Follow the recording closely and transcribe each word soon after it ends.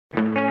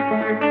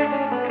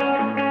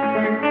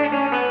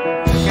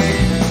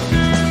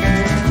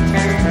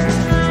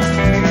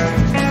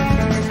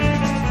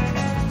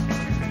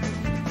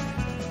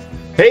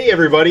Hey,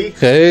 everybody.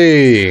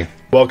 Hey.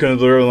 Welcome to the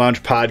Blue Ribbon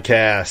Lounge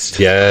podcast.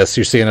 Yes,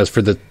 you're seeing us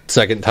for the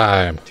second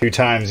time. 2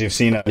 times you've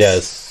seen us.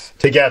 Yes.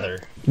 Together.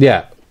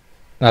 Yeah.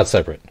 Not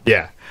separate.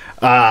 Yeah.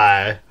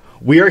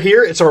 We are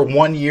here. It's our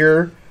 1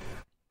 year,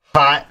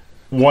 hot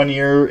 1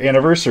 year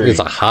anniversary.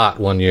 It's a hot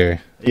 1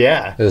 year.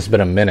 Yeah. It's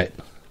been a minute.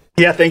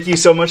 Yeah, thank you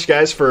so much,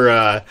 guys,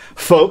 for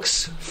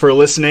folks, for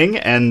listening.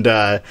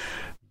 And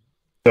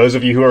those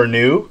of you who are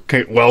new,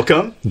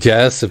 welcome.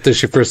 Yes, if this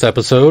is your first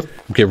episode,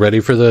 get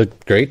ready for the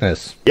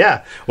greatness.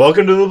 Yeah.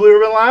 Welcome to the Blue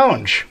Ribbon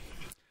Lounge.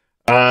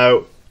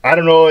 I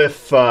don't know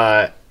if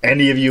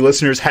any of you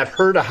listeners have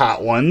heard of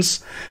Hot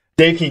Ones.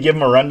 Dave, can you give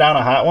them a rundown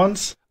of Hot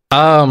Ones?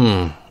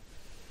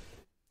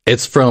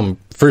 It's from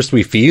First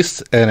We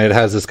Feast, and it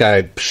has this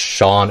guy,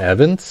 Sean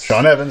Evans.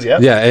 Sean Evans, yeah.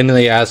 Yeah, and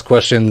they ask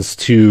questions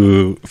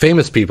to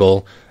famous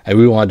people, and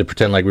we wanted to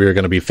pretend like we were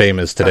going to be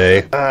famous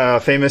today.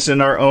 Famous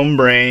in our own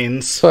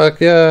brains.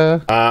 Fuck yeah.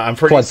 I'm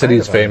pretty Quad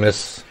City's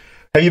famous.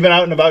 Have you been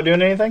out and about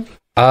doing anything?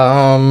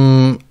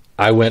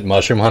 I went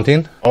mushroom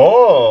hunting.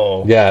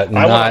 Oh. Yeah. I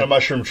went on a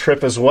mushroom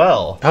trip as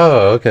well.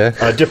 Oh, okay.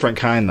 A different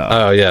kind, though.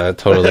 Oh, yeah,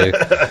 totally.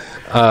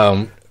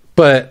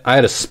 But I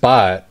had a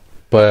spot.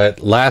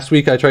 But last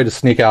week I tried to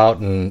sneak out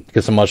and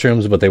get some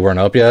mushrooms, but they weren't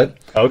up yet.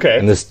 Okay.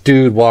 And this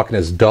dude walking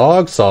his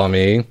dog saw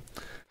me.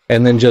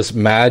 And then just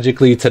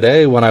magically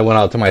today, when I went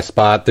out to my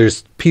spot,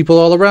 there's people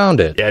all around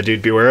it. Yeah,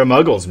 dude, beware of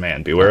muggles,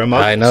 man. Beware of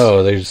muggles. I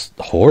know. They're just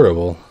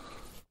horrible.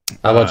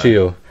 How about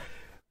you?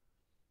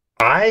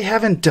 I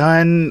haven't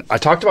done... I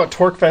talked about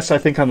Torque Fest, I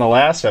think, on the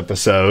last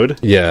episode.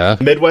 Yeah.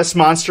 Midwest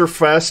Monster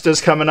Fest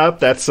is coming up.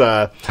 That's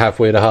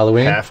halfway to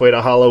Halloween. Halfway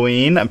to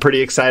Halloween. I'm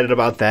pretty excited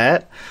about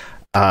that.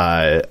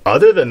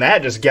 Other than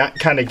that, just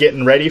kind of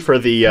getting ready for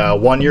the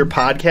 1 year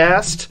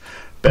podcast.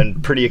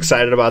 Been pretty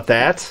excited about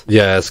that.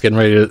 Yeah, it's getting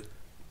ready to...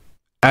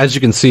 As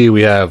you can see,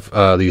 we have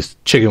these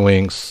chicken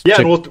wings.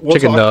 Yeah, we'll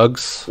chicken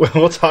nugs.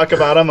 We'll talk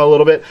about them a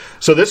little bit.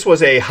 So this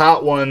was a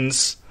Hot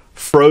Ones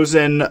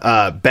frozen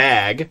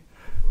bag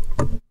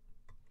from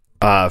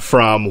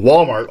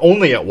Walmart.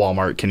 Only at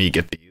Walmart can you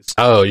get these.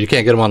 Oh, you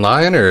can't get them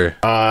online, or?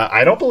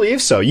 I don't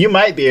believe so. You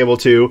might be able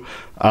to,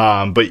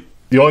 but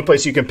the only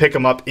place you can pick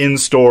them up in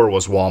store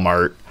was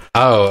Walmart.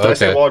 Oh, okay. Did I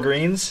say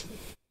Walgreens?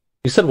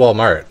 You said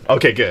Walmart.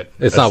 Okay, good.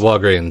 It's not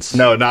Walgreens.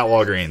 No, not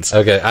Walgreens.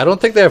 Okay, I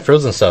don't think they have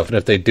frozen stuff, and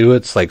if they do,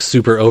 it's like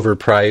super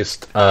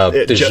overpriced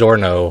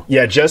DiGiorno.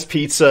 Yeah, just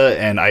pizza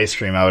and ice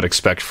cream I would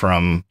expect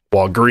from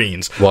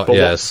Walgreens.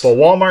 Yes. But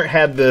Walmart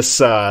had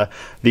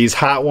these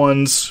Hot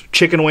Ones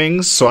chicken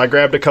wings, so I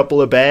grabbed a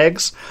couple of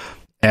bags,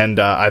 and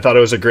I thought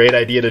it was a great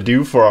idea to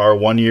do for our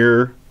 1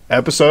 year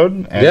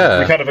episode.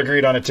 And we kind of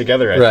agreed on it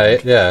together, I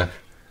think. Yeah.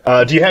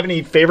 Do you have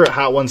any favorite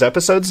Hot Ones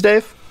episodes,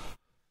 Dave?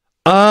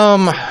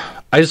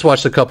 I just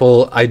watched a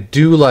couple. I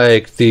do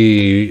like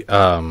the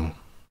I'm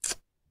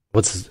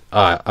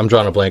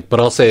drawing a blank,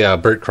 but I'll say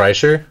Bert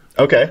Kreischer.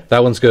 Okay.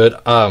 That one's good.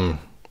 The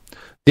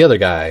other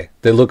guy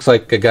that looks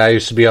like a guy who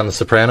should be on The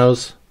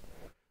Sopranos.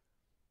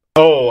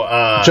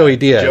 Oh, Joey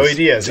Diaz. Joey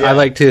Diaz, yeah. I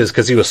liked his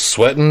because he was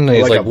sweating and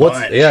he's like what's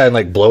bunch. Yeah, and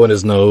like blowing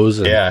his nose.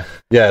 And, yeah.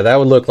 Yeah, that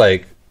would look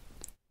like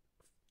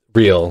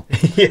real.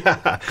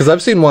 Yeah. Because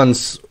I've seen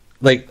ones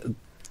like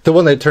the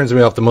one that turns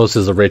me off the most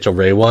is the Rachel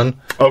Ray one.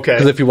 Okay.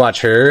 Because if you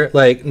watch her,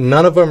 like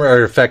none of them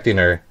are affecting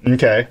her.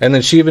 Okay. And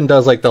then she even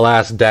does like the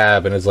last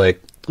dab and is like,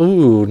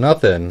 ooh,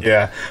 nothing.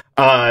 Yeah.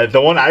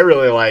 The one I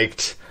really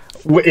liked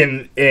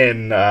in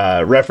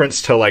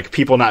reference to like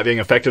people not being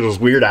affected was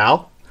Weird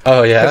Al.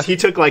 Oh yeah. Because he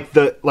took I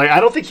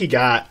don't think he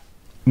got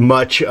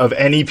much of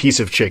any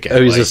piece of chicken. Oh,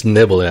 he was just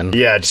nibbling.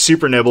 Yeah, just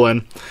super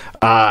nibbling.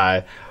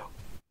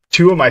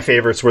 Two of my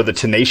favorites were the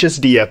Tenacious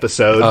D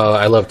episode. Oh,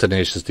 I love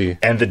Tenacious D.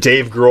 And the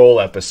Dave Grohl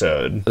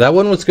episode. That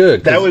one was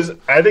good.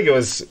 I think it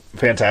was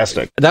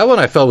fantastic. That one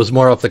I felt was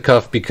more off the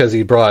cuff because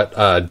he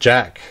brought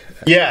Jack.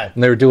 Yeah.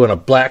 And they were doing a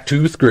black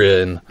tooth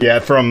grin. Yeah,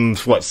 from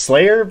what,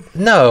 Slayer?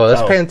 No,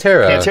 that's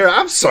Pantera. Pantera,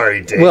 I'm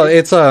sorry, Dave. Well,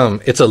 it's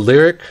a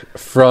lyric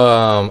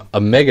from a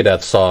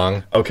Megadeth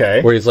song.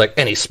 Okay. Where he's like,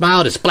 and he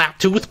smiled his black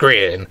tooth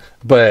grin.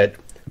 But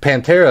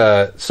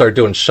Pantera started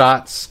doing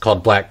shots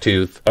called Black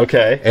Tooth.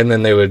 Okay. And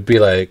then they would be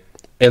like,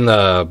 in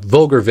the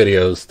Vulgar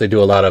videos, they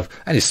do a lot of,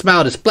 and he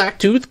smiled his black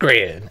tooth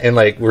grin. And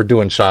like, we're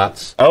doing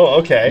shots.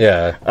 Oh, okay.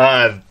 Yeah.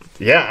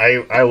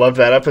 I love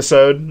that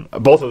episode.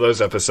 Both of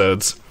those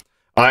episodes.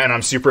 And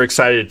I'm super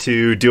excited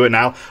to do it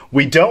now.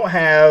 We don't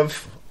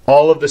have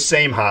all of the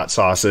same hot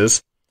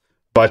sauces,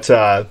 but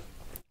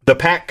the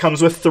pack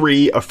comes with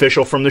 3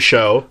 official from the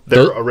show.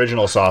 They're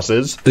original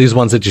sauces. These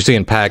ones that you see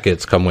in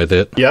packets come with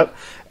it. Yep.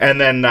 And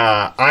then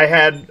I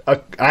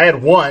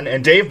had one,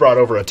 and Dave brought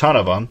over a ton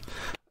of them.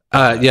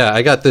 Yeah,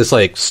 I got this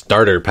like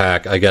starter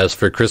pack, I guess,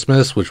 for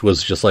Christmas, which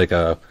was just like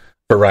a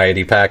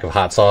variety pack of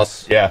hot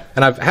sauce. Yeah.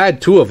 And I've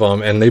had 2 of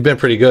them, and they've been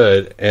pretty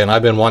good, and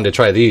I've been wanting to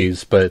try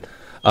these, but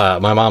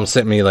my mom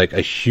sent me like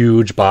a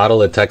huge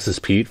bottle of Texas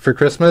Pete for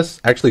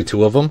Christmas. Actually,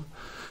 2 of them.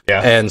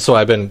 Yeah. And so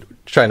I've been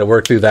trying to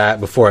work through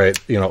that before I,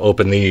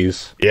 open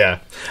these. Yeah.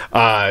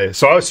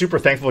 So I was super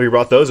thankful you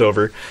brought those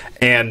over.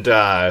 And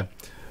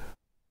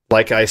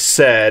like I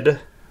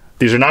said,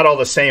 These are not all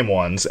the same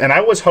ones. And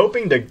I was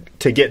hoping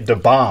to get Da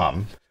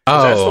Bomb.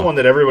 That's the one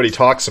that everybody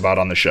talks about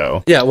on the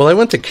show. Yeah, well, I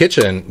went to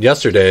Kitchen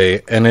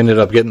yesterday and ended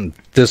up getting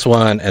this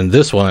one and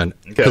this one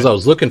because I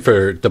was looking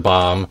for Da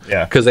Bomb.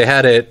 Yeah. Because they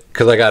had it,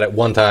 because I got it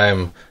one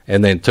time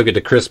and then took it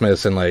to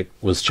Christmas and like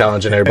was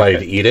challenging everybody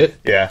to eat it.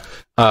 Yeah.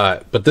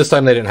 But this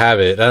time they didn't have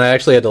it. And I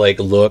actually had to like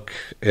look,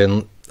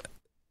 and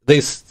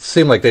they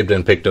seem like they've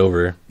been picked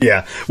over.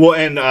 Yeah. Well,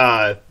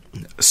 and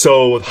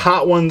so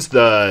Hot Ones,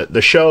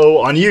 the show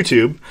on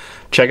YouTube,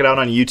 check it out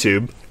on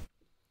YouTube.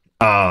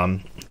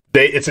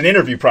 It's an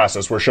interview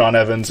process where Sean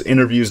Evans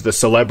interviews the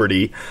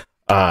celebrity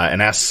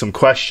and asks some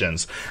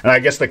questions. And I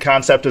guess the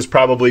concept is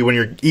probably when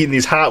you're eating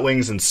these hot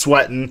wings and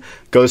sweating,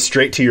 goes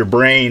straight to your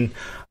brain.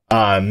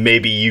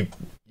 Maybe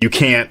you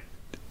can't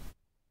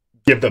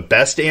give the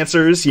best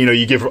answers. You know,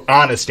 you give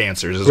honest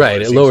answers.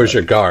 Right. It lowers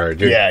your guard.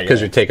 Because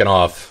you're taking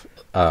off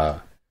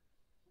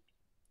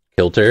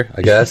kilter,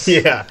 I guess.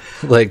 Yeah.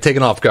 Like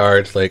taking off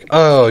guard. Like,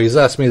 oh, he's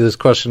asked me this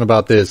question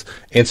about this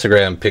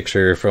Instagram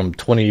picture from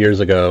 20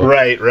 years ago.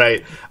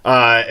 Right.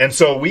 And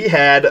so we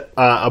had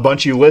a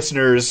bunch of you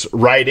listeners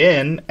write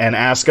in and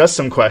ask us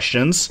some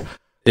questions.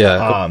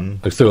 Yeah.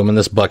 I threw them in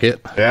this bucket.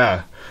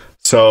 Yeah.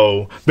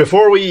 So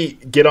before we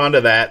get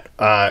onto that,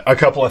 a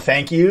couple of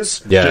thank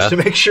yous. Yeah. Just to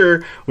make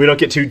sure we don't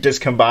get too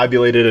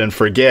discombobulated and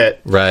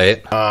forget.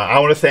 Right. I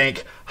want to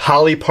thank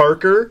Holly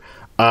Parker,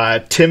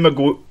 Tim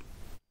McGuire.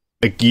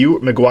 I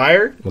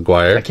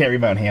can't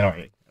read my own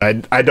handwriting.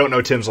 I don't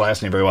know Tim's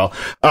last name very well.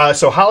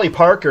 So Holly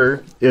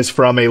Parker is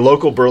from a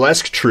local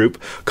burlesque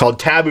troupe called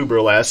Taboo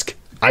Burlesque.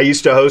 I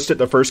used to host it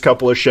the first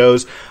couple of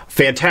shows.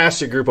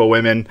 Fantastic group of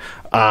women,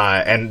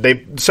 and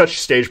they such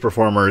stage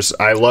performers.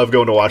 I love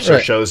going to watch their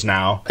shows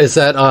now. Is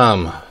that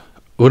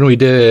when we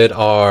did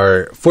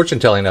our fortune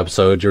telling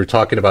episode? You were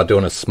talking about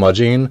doing a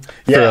smudging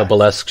for a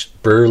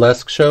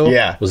burlesque show.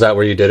 Yeah, was that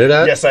where you did it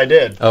at? Yes, I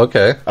did.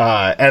 Okay,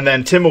 and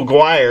then Tim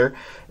McGuire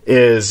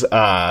is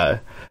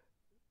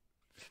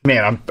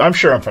man, I'm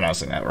sure I'm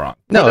pronouncing that wrong.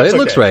 No, it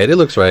looks right. It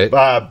looks right.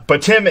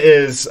 But Tim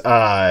is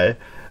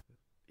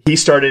he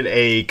started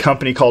a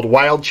company called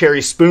Wild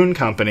Cherry Spoon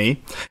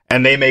Company,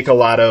 and they make a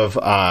lot of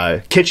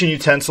kitchen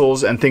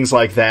utensils and things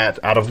like that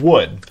out of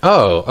wood.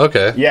 Oh,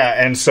 okay.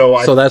 Yeah, and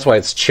so that's why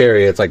it's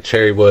cherry. It's like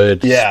cherry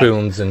wood,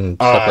 spoons and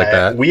stuff like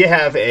that. We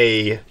have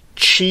a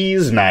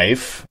cheese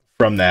knife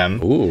from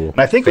them. Ooh, and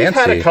I think fancy.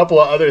 We've had a couple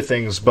of other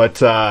things, but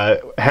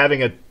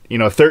having a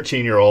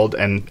 13-year-old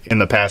and in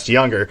the past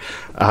younger,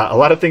 a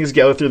lot of things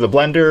go through the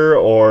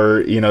blender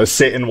or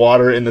sit in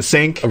water in the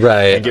sink,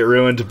 right, and get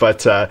ruined.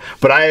 But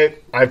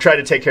I've tried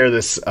to take care of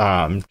this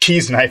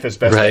cheese knife as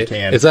best I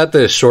can. Is that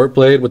the short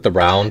blade with the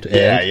round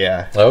end?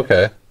 Yeah.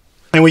 Okay.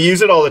 And we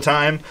use it all the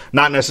time,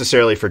 not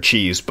necessarily for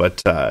cheese,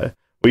 but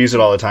we use it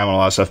all the time on a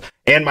lot of stuff.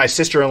 And my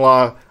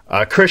sister-in-law,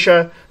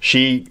 Krisha,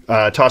 she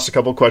tossed a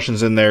couple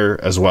questions in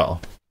there as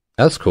well.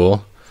 That's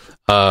cool.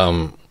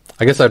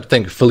 I guess I'd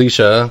think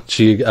Felicia,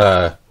 she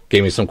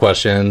gave me some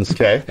questions.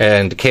 Okay.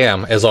 And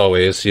Cam, as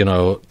always,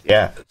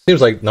 Yeah. seems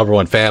like number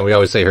one fan. We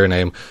always say her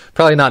name.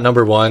 Probably not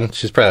number one.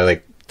 She's probably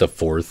like the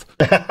fourth.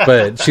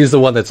 But she's the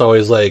one that's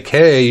always like,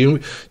 hey,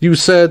 you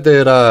said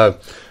that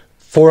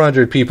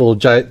 400 people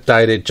died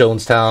at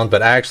Jonestown,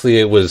 but actually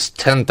it was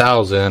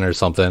 10,000 or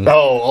something. Oh,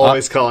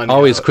 always calling you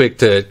always out. quick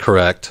to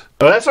correct.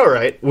 Oh, that's all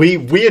right.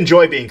 We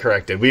enjoy being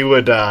corrected. We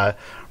would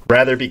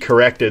rather be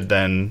corrected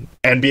than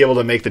and be able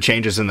to make the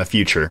changes in the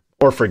future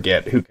or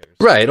forget. Who cares?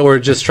 Right, or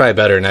just try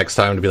better next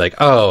time to be like,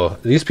 oh,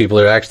 these people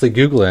are actually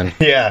Googling.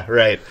 Yeah,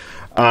 right.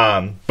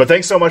 But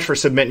thanks so much for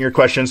submitting your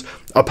questions.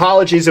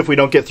 Apologies if we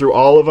don't get through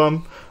all of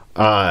them.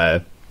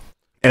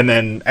 And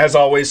then, as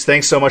always,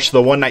 thanks so much to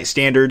the One Night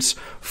Standards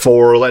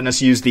for letting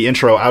us use the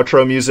intro,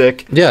 outro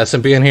music. Yes,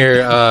 and being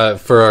here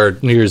for our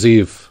New Year's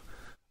Eve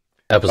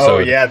episode. Oh,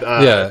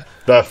 yeah.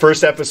 The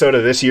first episode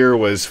of this year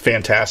was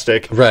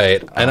fantastic.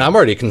 Right. And I'm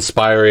already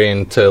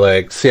conspiring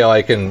to see how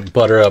I can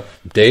butter up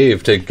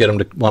Dave to get him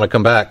to want to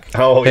come back.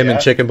 Oh, him and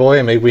Chicken Boy,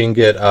 and maybe we can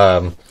get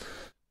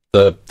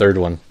the third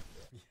one.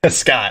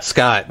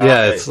 Scott.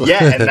 Yeah.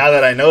 Yeah, and now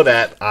that I know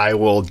that, I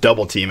will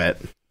double team it.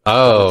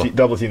 Oh.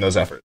 Double team those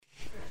efforts.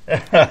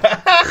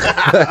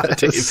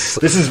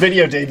 This is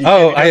video, Dave.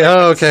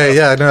 Okay.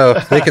 Yeah, no.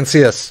 They can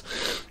see us.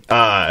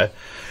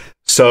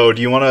 So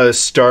do you want to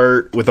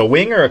start with a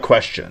wing or a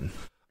question?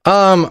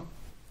 Why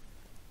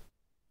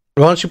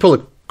don't you pull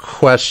a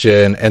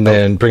question and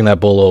then bring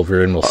that bowl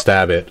over and we'll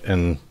stab it.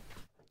 And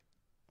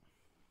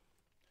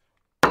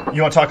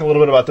you want to talk a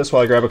little bit about this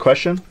while I grab a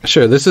question?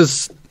 Sure. This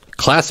is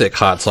classic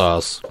hot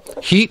sauce.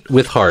 Heat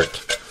with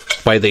Heart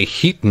by The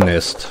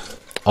Heatonist.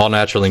 All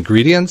natural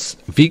ingredients,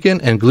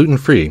 vegan and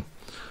gluten-free.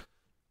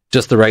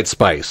 Just the right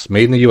spice.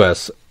 Made in the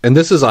U.S. And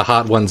this is a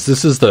hot one.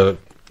 This is the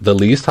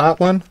least hot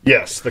one?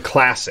 Yes, the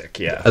classic,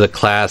 yeah. The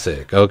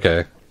classic,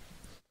 okay.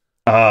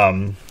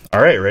 All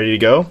right, ready to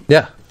go?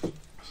 Yeah.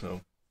 So, one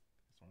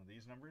of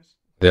these numbers?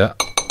 Yeah.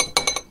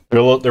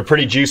 They're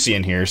pretty juicy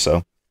in here,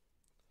 so.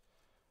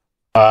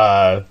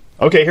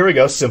 Okay, here we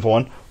go. Simple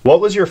one.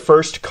 What was your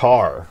first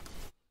car?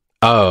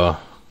 Oh.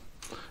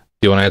 Do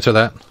you want to answer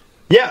that?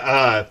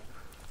 Yeah,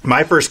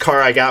 My first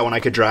car I got when I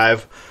could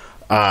drive,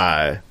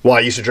 I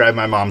used to drive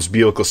my mom's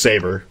Buick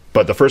LeSabre,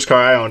 but the first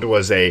car I owned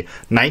was a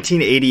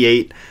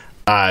 1988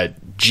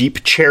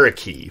 Jeep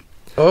Cherokee.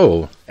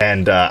 Oh.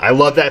 And I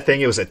love that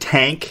thing. It was a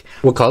tank.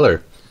 What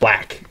color?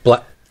 Black.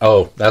 Black.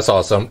 Oh, that's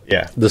awesome.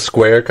 Yeah. The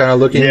square kind of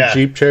looking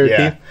Jeep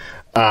Cherokee?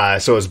 Yeah.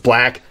 So it was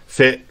black,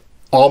 fit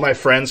all my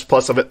friends,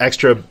 plus an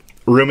extra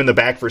room in the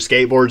back for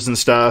skateboards and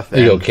stuff.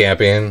 You go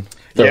camping.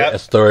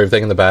 Throw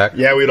everything in the back.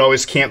 Yeah, we'd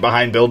always camp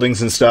behind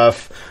buildings and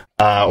stuff,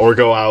 or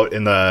go out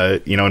in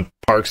the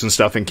parks and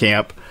stuff and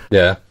camp.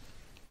 Yeah.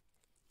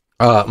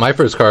 My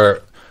first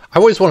car, I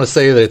always want to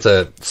say that it's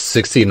a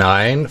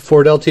 69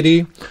 Ford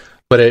LTD,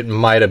 but it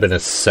might have been a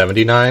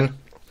 79.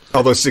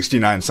 Although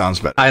 69 sounds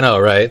better. I know,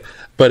 right?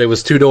 But it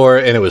was two-door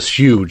and it was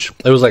huge.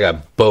 It was like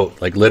a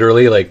boat. Like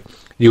literally, like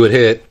you would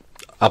hit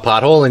a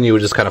pothole and you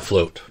would just kind of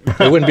float.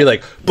 It wouldn't be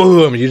like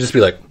boom. You'd just be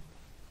like,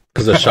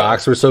 because the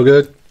shocks were so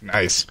good.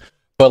 Nice.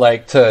 But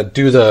like to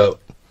do the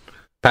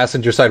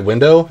passenger side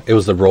window, it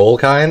was the roll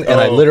kind, and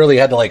I literally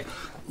had to like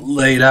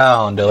lay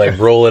down to like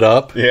roll it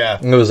up. Yeah,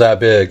 it was that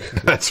big.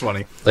 That's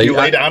funny. Like, you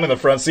lay down in the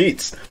front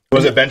seats.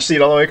 Was it bench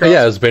seat all the way across?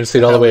 Yeah, it was bench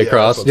seat all the way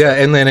across. Yeah,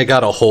 and then it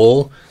got a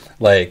hole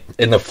like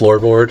in the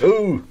floorboard.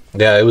 Ooh.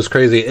 Yeah, it was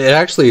crazy. It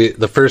actually,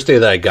 the first day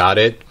that I got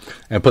it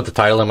and put the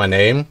title in my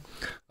name,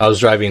 I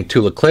was driving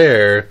to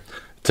LeClaire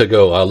to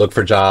go look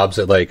for jobs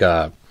at like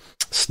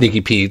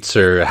Sneaky Pete's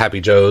or Happy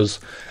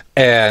Joe's.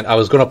 And I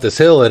was going up this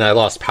hill and I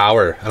lost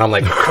power. And I'm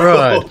like,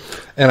 crud.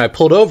 And I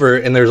pulled over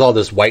and there's all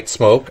this white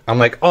smoke. I'm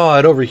like, oh,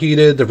 it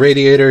overheated the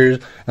radiators.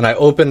 And I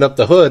opened up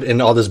the hood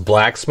and all this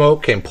black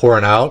smoke came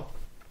pouring out.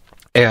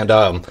 And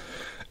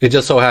it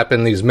just so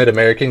happened these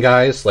Mid-American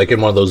guys, like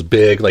in one of those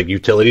big like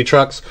utility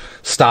trucks,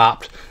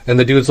 stopped. And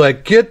the dude's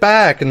like, get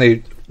back. And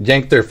they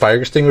yanked their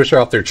fire extinguisher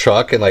off their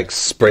truck and like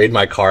sprayed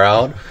my car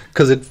out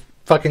because it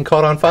fucking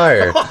caught on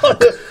fire.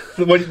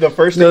 The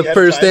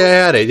first day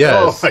I had it,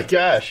 yes. Oh my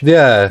gosh.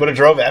 Yeah. But it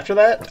drove after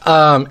that?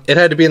 It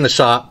had to be in the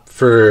shop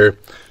for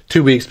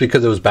 2 weeks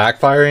because it was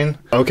backfiring.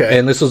 Okay.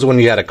 And this was when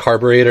you had a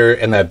carburetor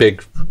and that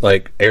big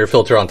like air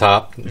filter on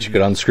top that you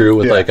could unscrew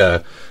with like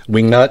a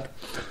wing nut.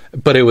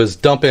 But it was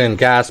dumping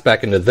gas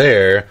back into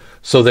there,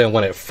 so then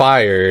when it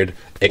fired,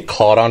 it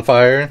caught on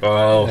fire.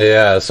 Oh.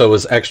 Yeah, so it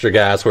was extra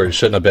gas where it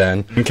shouldn't have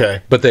been.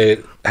 Okay. But they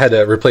had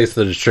to replace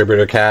the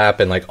distributor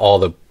cap and like all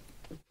the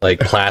like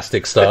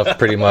plastic stuff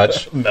pretty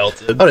much.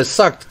 Melted. But it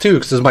sucked too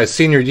because it was my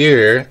senior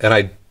year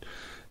and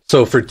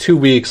so for 2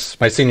 weeks,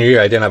 my senior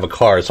year, I didn't have a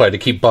car, so I had to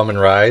keep bumming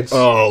rides.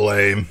 Oh,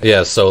 lame.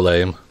 Yeah, so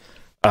lame.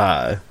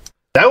 That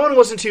one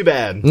wasn't too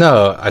bad.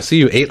 No, I see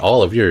you ate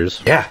all of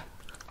yours. Yeah.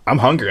 I'm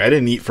hungry. I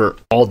didn't eat for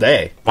all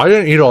day. I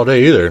didn't eat all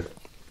day either.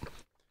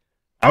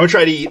 I'm going to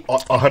try to eat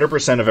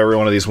 100% of every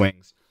one of these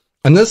wings.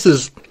 And this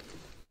is...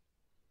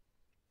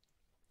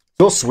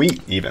 Still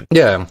sweet, even.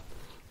 Yeah.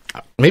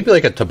 Maybe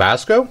like a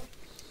Tabasco?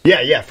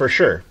 Yeah, for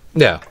sure.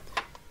 Yeah.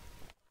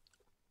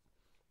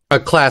 A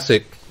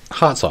classic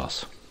hot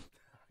sauce.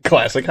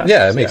 Classic hot sauce.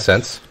 Yeah, it makes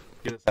sense.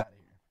 Get us out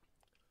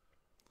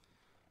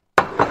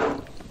of here.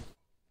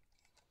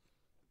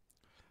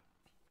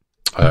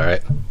 All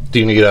right. Do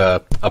you need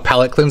a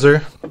palate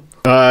cleanser?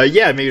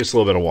 Yeah, maybe just a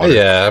little bit of water.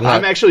 Yeah,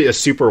 I'm actually a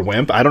super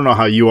wimp. I don't know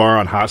how you are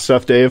on hot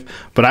stuff, Dave,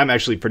 but I'm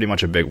actually pretty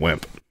much a big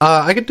wimp.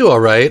 I could do all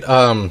right.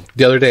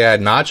 The other day I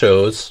had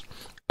nachos,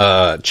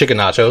 chicken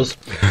nachos,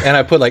 and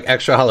I put like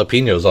extra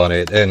jalapenos on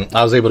it, and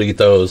I was able to eat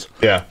those.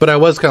 Yeah. But I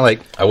was kind of like,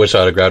 I wish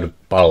I would have grabbed a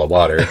bottle of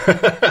water.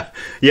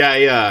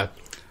 Yeah.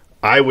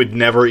 I would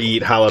never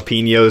eat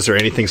jalapenos or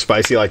anything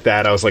spicy like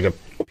that. I was like a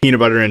peanut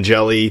butter and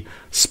jelly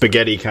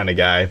spaghetti kind of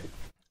guy.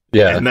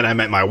 Yeah. And then I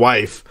met my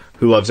wife,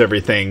 who loves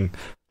everything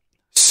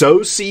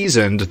so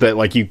seasoned that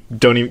like you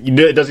don't even,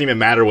 it doesn't even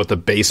matter what the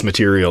base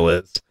material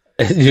is.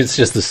 It's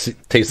just the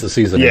taste of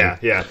seasoning.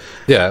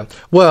 Yeah.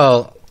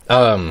 Well,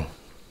 I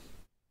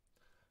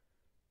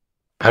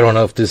don't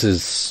know if this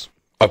is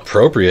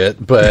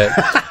appropriate, but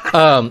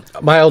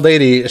my old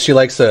lady, she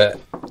likes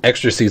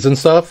extra seasoned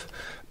stuff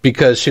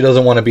because she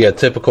doesn't want to be a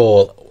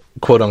typical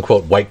quote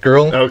unquote white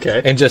girl.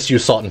 Okay. And just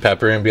use salt and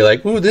pepper and be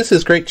like, ooh, this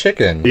is great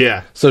chicken.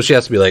 Yeah. So she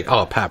has to be like,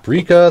 oh,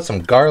 paprika,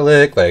 some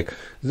garlic, like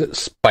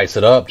spice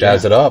it up,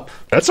 jazz it up.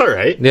 That's all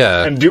right.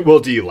 Yeah. And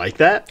do you like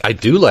that? I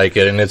do like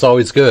it, and it's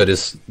always good.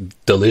 It's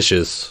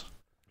delicious.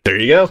 There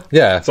you go.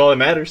 Yeah. That's all that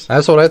matters.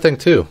 That's what I think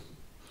too.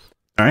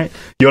 All right.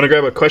 You want to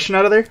grab a question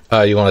out of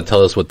there? You want to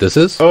tell us what this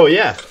is? Oh,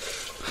 yeah.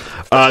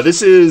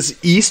 This is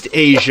East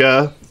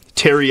Asia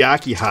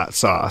teriyaki hot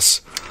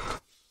sauce.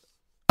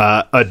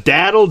 A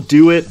That'll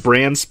Do It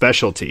brand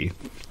specialty.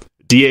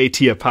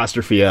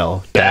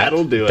 DAT''L.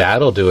 That'll do it.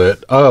 That'll do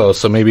it. Oh,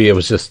 so maybe it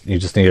was just you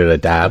just needed a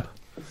dab.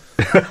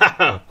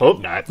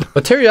 Hope not.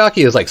 But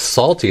teriyaki is like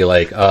salty,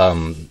 like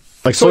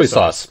soy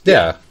sauce.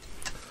 Yeah.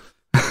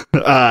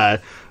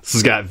 This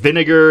has got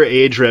vinegar,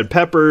 aged red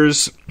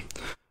peppers,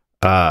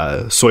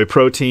 soy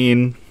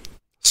protein,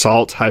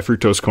 salt, high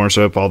fructose corn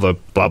syrup, all the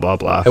blah blah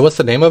blah. Hey, what's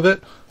the name of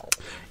it?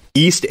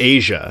 East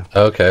Asia.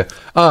 Okay.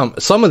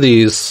 Some of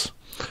these,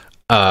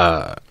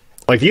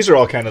 like these are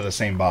all kind of the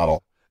same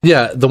bottle.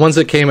 yeah, the ones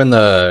that came in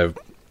the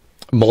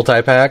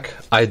multi-pack.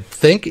 I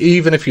think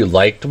even if you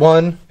liked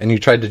one and you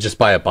tried to just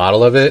buy a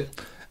bottle of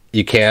it,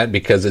 you can't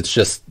because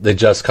they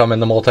just come in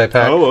the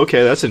multi-pack. Oh,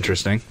 okay, that's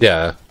interesting.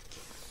 Yeah.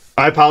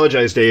 I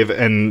apologize, Dave,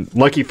 and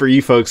lucky for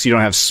you folks, you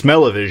don't have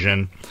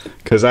smell-o-vision,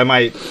 because I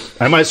might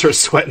start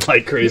sweating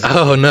like crazy.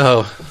 Oh,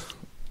 no.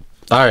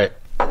 All right.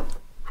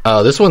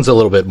 This one's a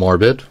little bit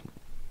morbid.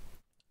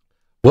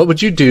 What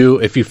would you do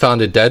if you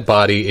found a dead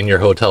body in your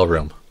hotel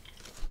room?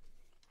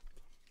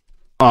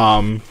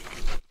 Well,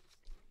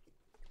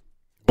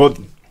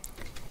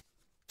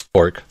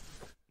 Fork.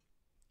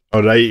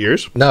 oh, did I eat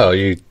yours? No,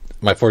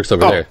 my fork's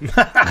over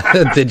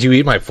there. Did you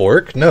eat my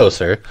fork? No,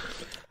 sir.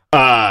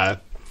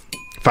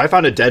 If I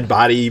found a dead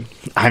body,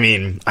 I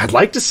mean, I'd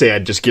like to say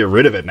I'd just get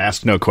rid of it and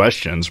ask no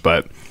questions,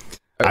 but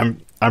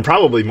I'm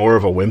probably more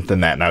of a wimp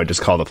than that, and I would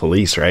just call the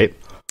police, right?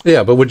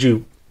 Yeah, but would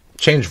you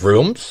change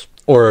rooms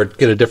or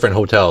get a different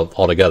hotel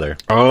altogether?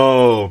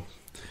 Oh,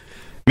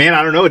 man,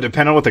 I don't know. It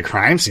depends on what the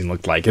crime scene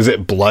looked like. Is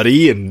it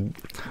bloody and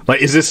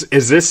like is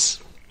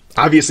this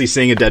obviously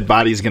seeing a dead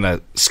body is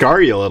gonna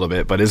scar you a little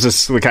bit, but is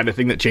this the kind of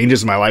thing that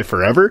changes my life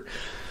forever?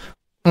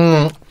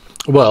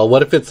 Well,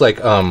 what if it's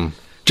like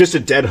just a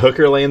dead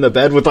hooker laying in the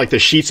bed with like the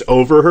sheets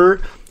over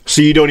her,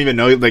 so you don't even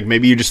know, like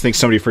maybe you just think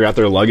somebody forgot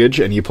their luggage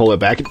and you pull it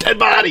back, dead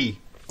body.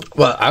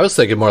 Well, I was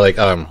thinking more like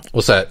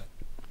what's that?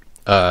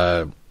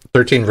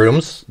 13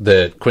 Rooms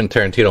that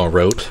Quentin Tarantino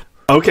wrote.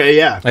 Okay,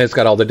 yeah. And it's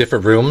got all the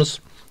different rooms.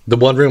 The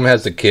one room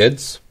has the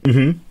kids,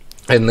 and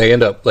they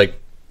end up like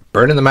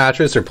burning the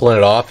mattress or pulling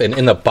it off, and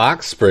in the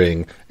box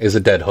spring is a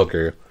dead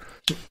hooker.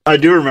 I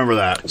do remember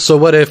that. So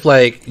what if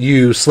like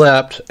you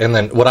slept, and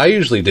then what I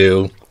usually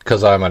do,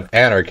 because I'm an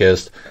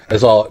anarchist,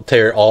 is I'll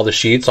tear all the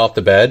sheets off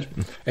the bed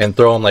and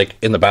throw them like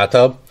in the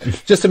bathtub,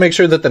 just to make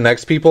sure that the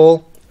next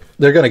people,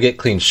 they're going to get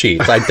clean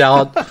sheets. I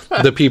doubt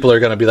the people are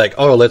going to be like,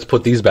 oh, let's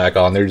put these back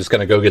on. They're just going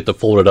to go get the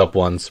folded up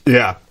ones.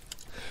 Yeah.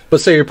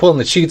 But say you're pulling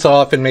the sheets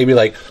off and maybe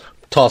like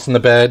tossing the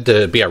bed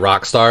to be a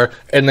rock star,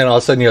 and then all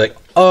of a sudden you're like,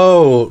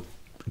 oh,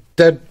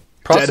 dead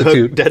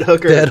prostitute. Dead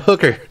hooker. Dead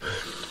hooker.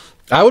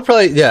 I would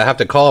probably, have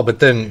to call, but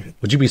then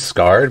would you be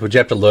scarred? Would you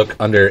have to look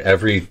under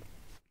every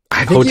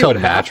hotel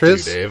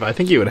mattress? Dave. I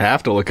think you would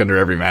have to look under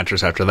every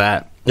mattress after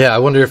that. Yeah, I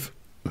wonder if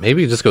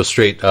maybe you just go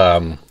straight...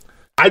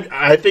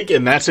 I think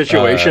in that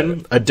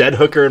situation, a dead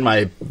hooker in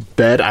my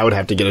bed, I would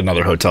have to get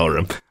another hotel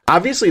room.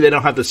 Obviously, they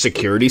don't have the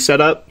security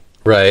set up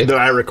right that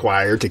I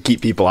require to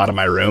keep people out of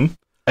my room.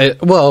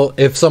 Well,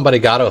 if somebody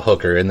got a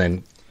hooker and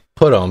then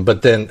put them,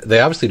 but then they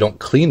obviously don't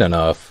clean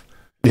enough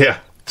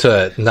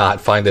to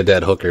not find a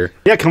dead hooker.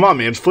 Yeah, come on,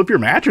 man. Just flip your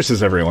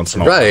mattresses every once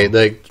in a while. Right,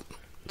 like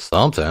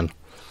something.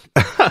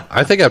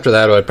 I think after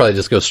that, I'd probably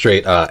just go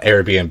straight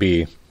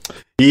Airbnb.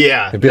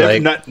 Yeah, it'd be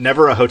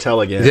never a hotel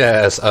again.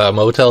 Yes,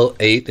 Motel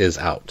 8 is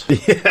out.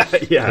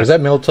 Yeah. Or is that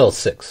Motel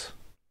 6?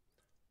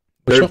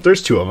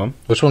 There's two of them.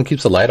 Which one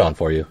keeps the light on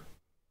for you?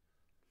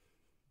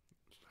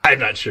 I'm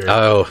not sure.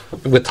 Oh,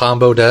 with Tom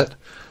Bodette?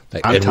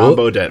 I'm Tom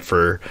Bodette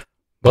for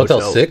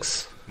Motel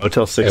 6?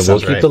 Motel 6 and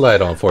we'll keep the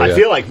light on for you. I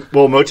feel like,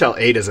 Motel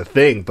 8 is a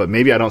thing, but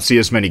maybe I don't see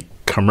as many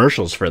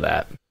commercials for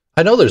that.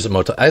 I know there's a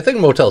Motel... I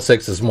think Motel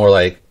 6 is more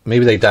like,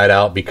 maybe they died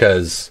out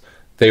because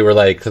they were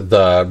like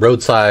the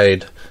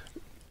roadside...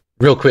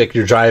 Real quick,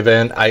 you're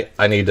driving.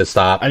 I need to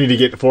stop. I need to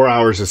get 4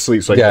 hours of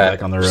sleep so I can get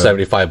back on the road.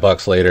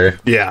 $75 later.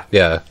 Yeah.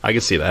 I can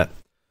see that.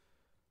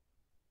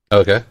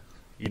 Okay.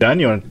 You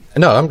done? You want?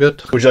 No, I'm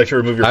good. Would you like to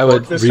remove your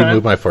fork this time? I would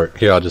remove my fork.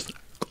 Here, I'll just...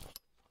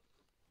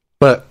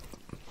 But...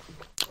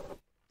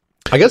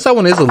 I guess that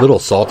one is a little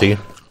salty.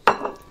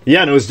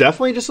 Yeah, and it was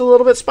definitely just a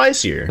little bit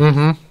spicier.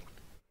 Mm-hmm.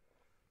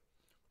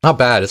 Not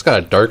bad. It's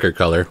got a darker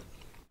color.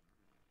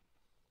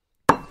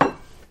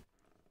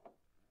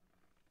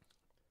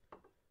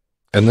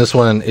 And this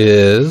one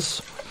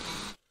is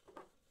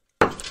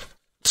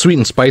sweet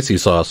and spicy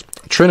sauce.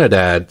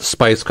 Trinidad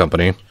Spice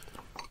Company.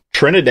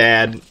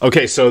 Trinidad.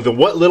 Okay, so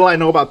what little I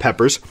know about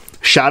peppers.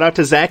 Shout out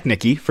to Zach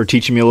Nicky for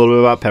teaching me a little bit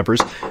about peppers.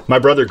 My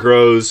brother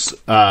grows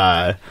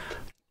hot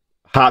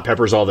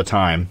peppers all the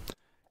time.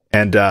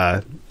 And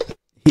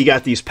he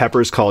got these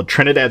peppers called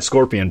Trinidad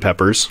Scorpion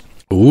peppers.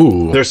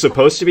 Ooh. They're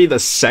supposed to be the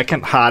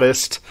second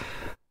hottest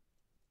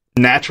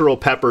natural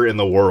pepper in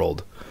the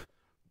world.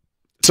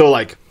 So,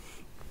 like...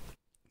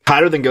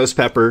 hotter than ghost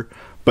pepper,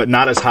 but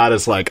not as hot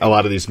as like a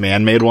lot of these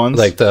man-made ones.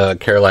 Like the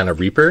Carolina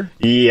Reaper?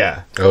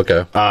 Yeah.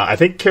 Okay. I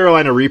think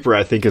Carolina Reaper,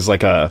 is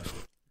like a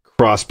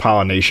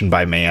cross-pollination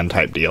by man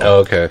type deal. Oh,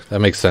 okay. That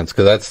makes sense,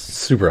 because that's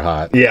super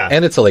hot. Yeah.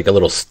 And it's like a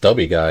little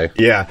stubby guy.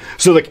 Yeah.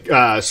 So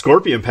the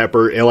scorpion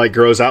pepper, it like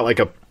grows out like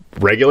a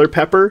regular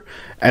pepper,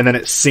 and then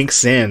it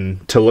sinks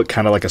in to look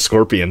kind of like a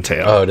scorpion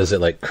tail. Oh, does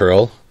it like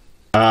curl?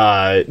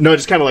 No, it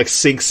just kind of like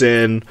sinks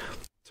in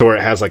to where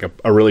it has like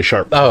a really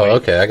sharp point. Oh,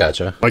 okay, I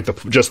gotcha. Like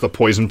just the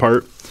poison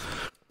part.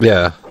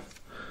 Yeah.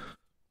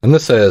 And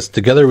this says,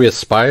 together we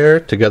aspire,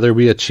 together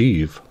we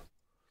achieve.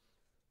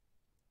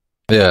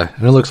 Yeah,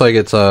 and it looks like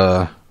it's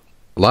a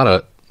lot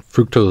of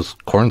fructose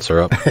corn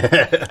syrup. We're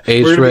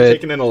going to be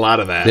taking in a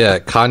lot of that. Yeah,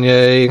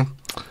 Kanye,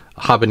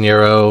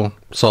 habanero,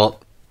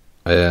 salt,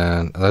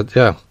 and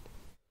yeah.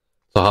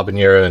 So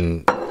habanero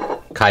and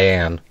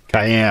cayenne.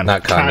 Cayenne.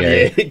 Not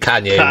Kanye.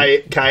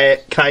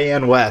 Kanye.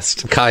 Cayenne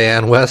West.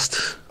 Cayenne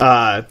West.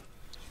 Have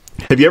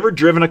you ever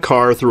driven a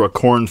car through a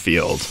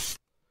cornfield?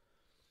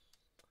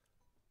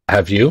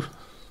 Have you?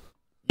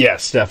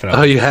 Yes, definitely.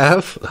 Oh, you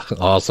have?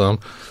 Awesome.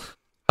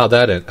 How'd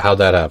that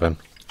happen?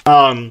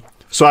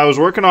 So I was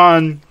working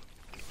on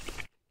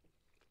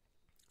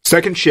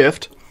second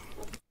shift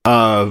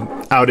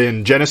out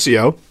in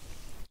Geneseo,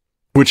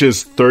 which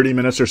is 30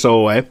 minutes or so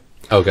away.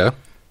 Okay.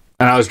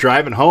 And I was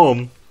driving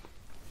home,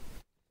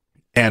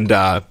 and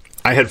I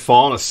had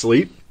fallen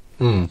asleep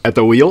at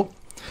the wheel,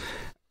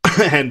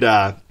 and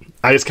I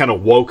just kind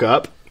of woke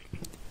up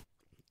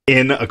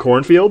in a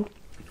cornfield.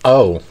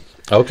 Oh,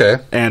 okay.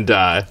 And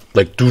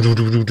like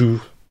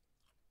do.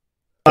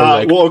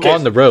 Well, okay.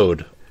 On the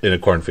road in a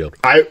cornfield.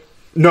 I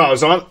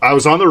was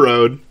on the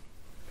road.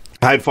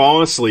 I had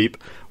fallen asleep,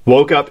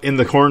 woke up in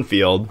the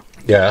cornfield,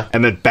 Yeah.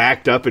 and then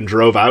backed up and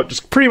drove out,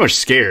 just pretty much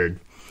scared.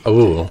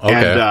 Oh, okay.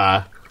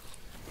 And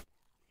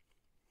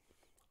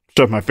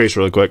stuff my face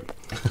really quick.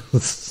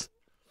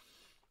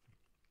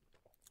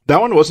 That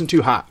one wasn't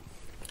too hot.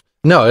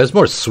 No, it was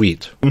more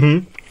sweet.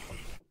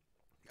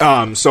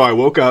 Mm-hmm. So I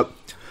woke up,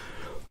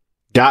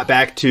 got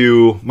back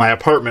to my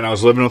apartment. I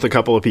was living with a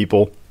couple of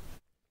people.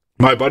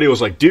 My buddy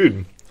was like,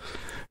 dude,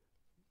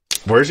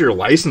 where's your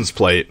license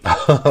plate?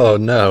 Oh,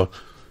 no.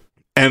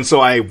 And so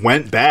I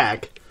went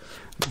back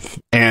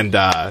and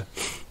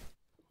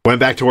went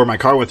back to where my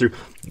car went through.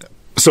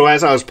 So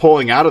as I was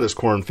pulling out of this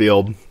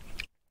cornfield,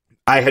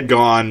 I had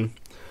gone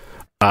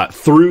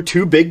through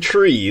two big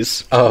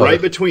trees,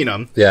 right between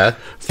them. Yeah.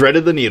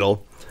 Threaded the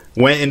needle,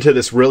 went into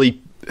this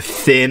really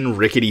thin,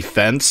 rickety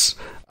fence.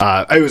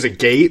 It was a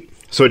gate,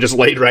 so it just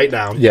laid right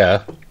down.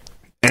 Yeah.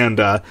 And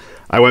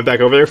I went back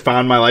over there,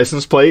 found my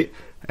license plate,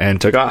 and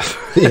took off.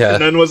 Yeah.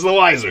 And then was the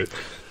wiser.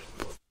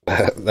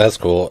 That's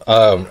cool.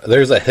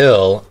 There's a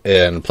hill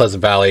in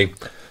Pleasant Valley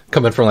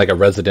coming from like a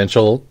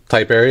residential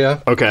type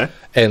area. Okay.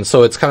 And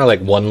so it's kind of like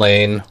one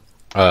lane,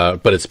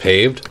 but it's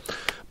paved.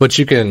 But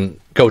you can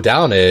go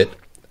down it,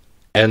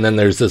 and then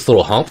there's this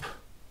little hump,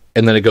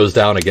 and then it goes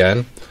down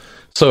again.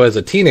 So as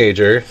a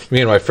teenager,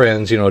 me and my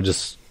friends,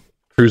 just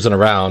cruising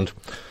around,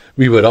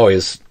 we would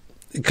always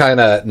kind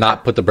of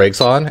not put the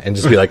brakes on and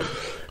just be like,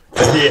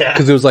 yeah,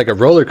 because it was like a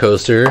roller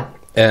coaster.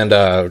 And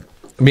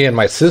me and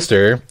my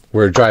sister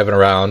were driving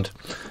around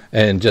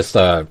and just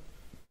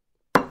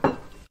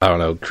I don't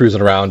know,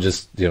 cruising around,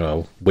 just,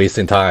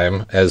 wasting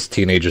time as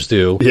teenagers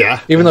do. Yeah.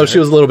 Even though she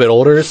was a little bit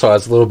older, so I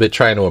was a little bit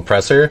trying to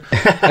impress her.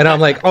 And I'm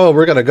like, oh,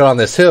 we're going to go on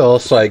this hill.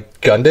 So I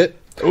gunned it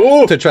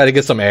to try to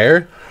get some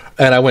air.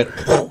 And I went,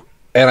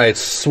 and I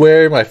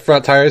swear my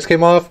front tires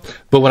came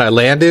off. But when I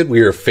landed,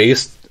 we were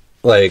faced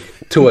like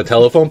to a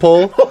telephone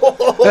pole.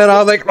 And I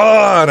was like,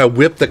 oh, and I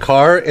whipped the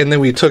car, and then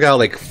we took out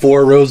like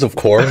 4 rows of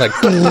corn, like,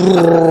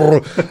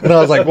 and I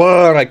was like,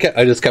 whoa, and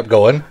I just kept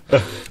going.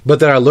 But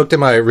then I looked in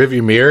my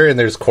rearview mirror, and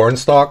there's corn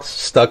stalks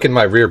stuck in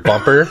my rear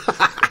bumper,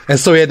 and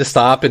so we had to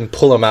stop and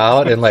pull them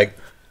out, and like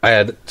I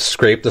had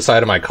scraped the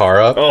side of my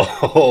car up.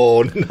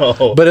 Oh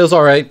no! But it was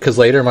all right, because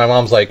later my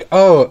mom's like,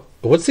 oh,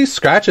 what's these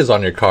scratches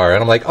on your car?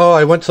 And I'm like, oh,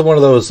 I went to one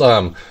of those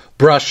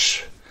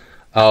brush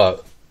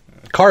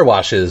car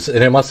washes,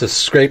 and it must have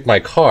scraped my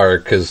car,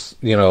 because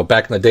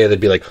back in the day they'd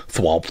be like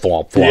thwomp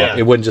thwomp thwomp. Yeah.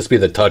 It wouldn't just be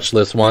the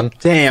touchless one.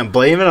 Damn,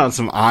 blame it on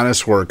some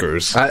honest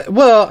workers.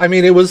 Well, I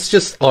mean, it was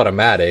just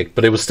automatic,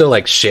 but it was still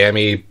like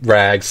chamois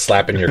rags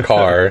slapping your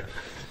car.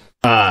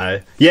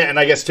 Yeah, and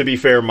I guess to be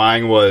fair,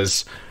 mine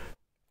was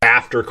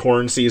after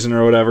corn season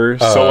or whatever,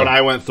 so when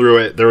I went through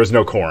it, there was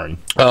no corn.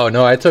 Oh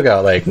no, I took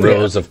out like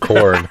rows of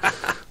corn.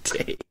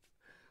 Dang.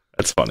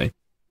 That's funny.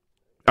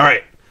 All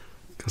right,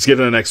 let's get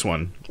to the next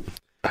one.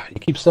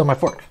 You keep stealing my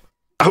fork.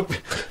 Oh.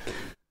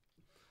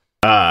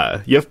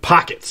 You have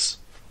pockets.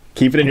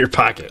 Keep it in your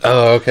pocket.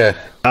 Oh, okay.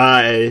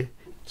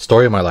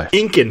 Story of my life.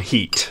 Incan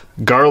Heat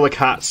garlic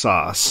hot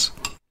sauce.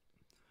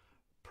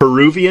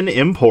 Peruvian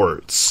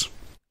imports.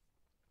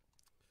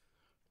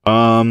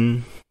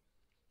 Red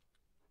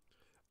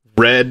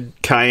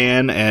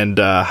cayenne and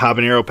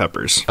habanero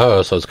peppers.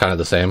 Oh, so it's kind of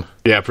the same.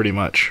 Yeah, pretty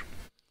much.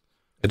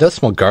 It does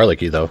smell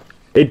garlicky though.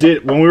 It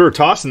did when we were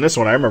tossing this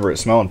one. I remember it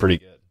smelling pretty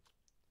good.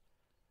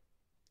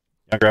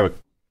 Can I grab a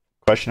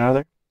question out of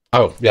there?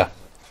 Oh, yeah.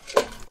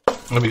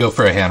 Let me go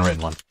for a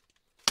handwritten one.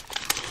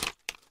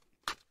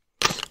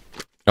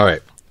 All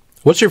right.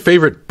 What's your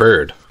favorite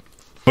bird?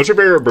 What's your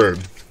favorite bird?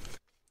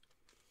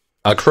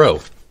 A crow.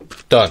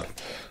 Done.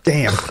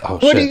 Damn. Oh,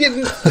 what are you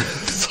getting?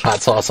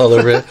 Hot sauce all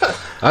over it.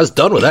 I was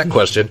done with that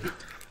question.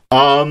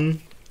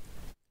 Probably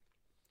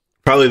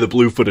the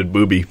blue-footed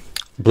booby.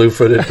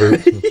 Blue-footed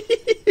booby.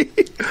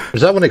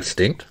 Is that one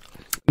extinct?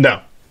 No.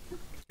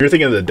 You're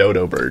thinking of the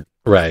dodo bird.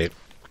 Right.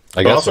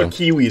 I guess also, so.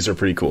 Kiwis are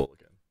pretty cool.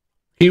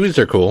 Kiwis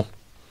are cool.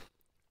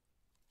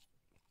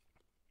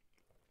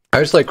 I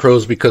just like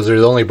crows because they're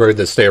the only bird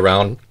that stay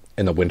around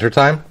in the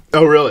wintertime.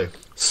 Oh, really?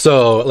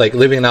 So, like,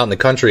 living out in the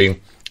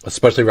country,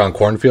 especially around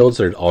cornfields,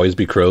 there'd always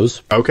be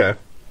crows. Okay.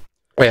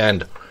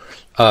 And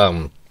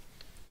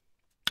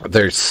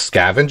they're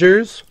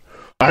scavengers.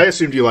 I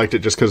assumed you liked it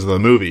just because of the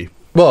movie.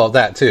 Well,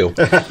 that too.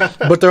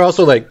 But they're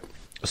also, like,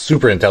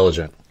 super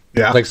intelligent.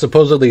 Yeah. Like,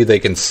 supposedly they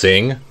can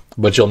sing,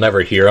 but you'll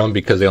never hear them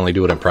because they only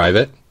do it in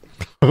private.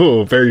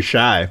 Oh, very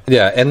shy.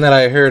 Yeah, and then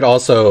I heard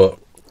also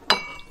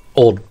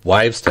old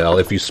wives' tale,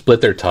 if you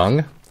split their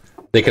tongue,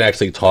 they can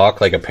actually talk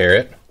like a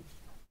parrot.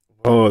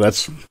 Oh,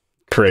 that's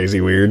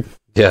crazy weird.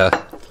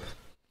 Yeah.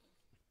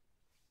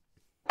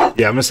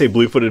 Yeah, I'm going to say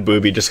blue-footed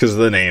booby just because of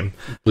the name.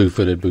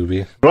 Blue-footed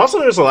booby. But also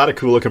there's a lot of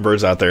cool-looking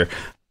birds out there.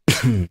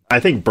 I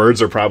think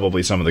birds are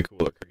probably some of the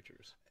cooler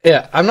creatures.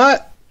 Yeah, I'm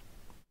not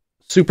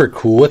super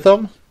cool with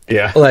them.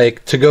 Yeah.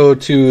 Like, to go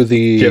to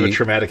the... Do you have a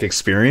traumatic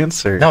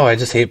experience? Or? No, I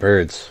just hate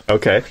birds.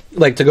 Okay.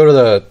 Like, to go to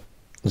the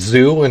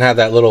zoo and have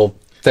that little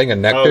thing of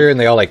nectar and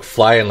they all, like,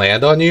 fly and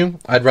land on you,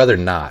 I'd rather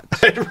not.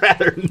 I'd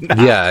rather not.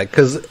 Yeah,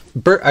 because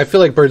I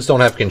feel like birds don't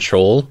have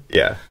control.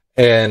 Yeah.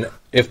 And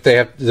if they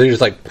have... They're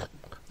just like...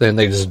 Then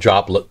they just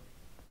drop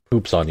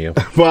poops on you.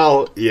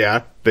 Well,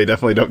 yeah. They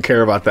definitely don't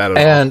care about that at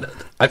all. And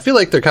I feel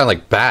like they're kind of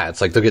like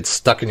bats. Like, they'll get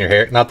stuck in your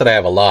hair. Not that I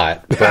have a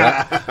lot,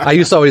 but I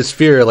used to always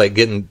fear, like,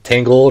 getting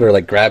tangled or,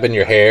 like, grabbing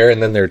your hair,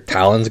 and then their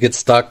talons get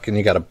stuck, and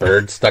you got a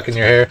bird stuck in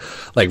your hair.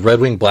 Like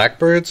red-winged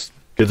blackbirds.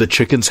 Do the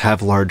chickens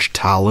have large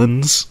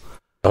talons?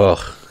 Ugh.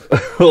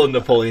 Well,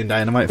 Napoleon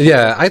Dynamite.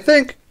 Yeah, I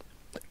think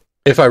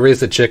if I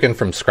raised a chicken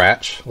from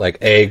scratch, like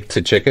egg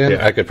to chicken,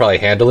 I could probably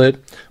handle it.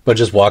 But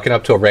just walking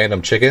up to a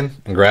random chicken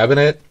and grabbing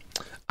it,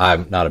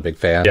 I'm not a big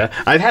fan. Yeah,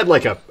 I've had,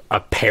 like, a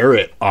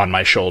parrot on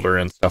my shoulder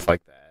and stuff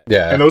like that.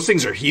 Yeah. And those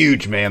things are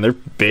huge, man. They're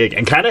big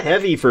and kind of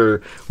heavy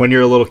for when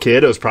you're a little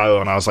kid. It was probably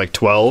when I was, like,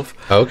 12.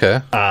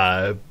 Okay.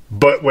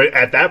 But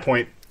at that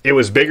point, it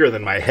was bigger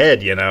than my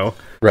head, you know?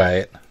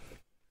 Right.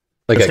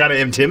 Like, it's kind of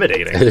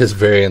intimidating. It is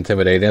very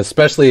intimidating,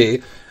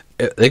 especially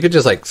they could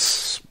just, like,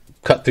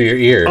 cut through your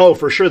ear. Oh,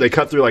 for sure. They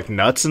cut through, like,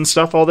 nuts and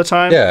stuff all the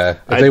time. Yeah.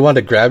 If they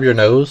wanted to grab your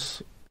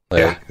nose.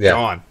 Like, yeah.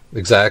 Gone.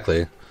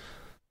 Exactly.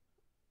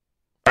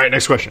 All right,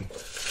 next question.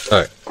 All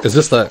right. Is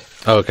this the...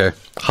 Oh, okay.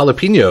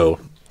 Jalapeno.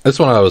 This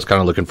one I was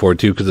kind of looking forward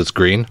to because it's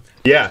green.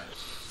 Yeah.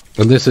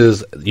 And this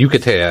is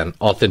Yucatan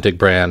Authentic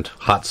Brand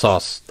Hot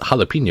Sauce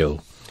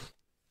Jalapeno.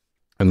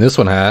 And this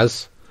one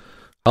has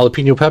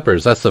jalapeno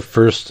peppers. That's the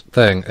first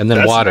thing. And then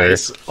That's water.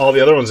 Nice. All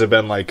the other ones have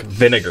been, like,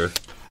 vinegar.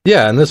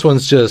 Yeah, and this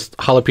one's just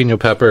jalapeno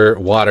pepper,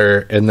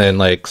 water, and then,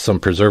 like, some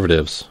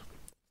preservatives.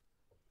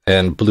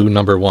 And blue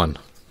number 1.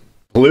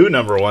 Blue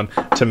number 1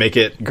 to make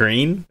it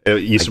green. It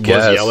was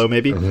yellow,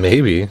 maybe.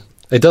 Maybe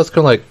it does kind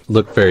of like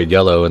look very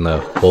yellow in the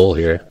bowl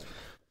here.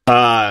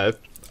 A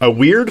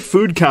weird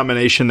food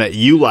combination that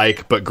you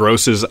like but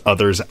grosses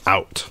others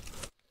out.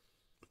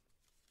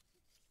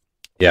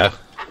 Yeah,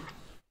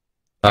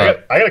 I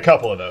got a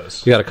couple of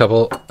those. You got a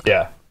couple.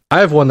 Yeah,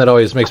 I have one that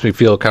always makes me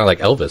feel kind of like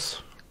Elvis.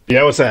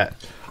 Yeah, what's that?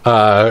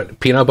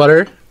 Peanut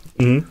butter,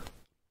 mm-hmm.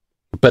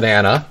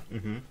 banana,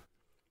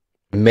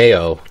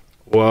 mayo.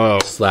 Whoa.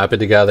 Slap it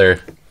together.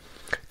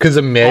 Because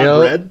the mayo... On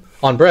bread?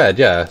 On bread,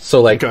 yeah.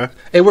 So, like,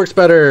 it works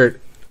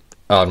better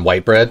on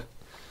white bread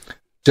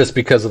just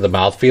because of the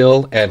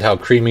mouthfeel and how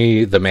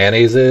creamy the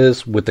mayonnaise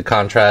is with the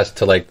contrast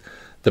to, like,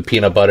 the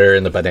peanut butter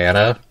and the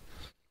banana.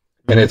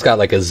 And it's got,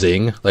 like, a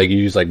zing. Like, you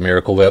use, like,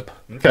 Miracle Whip.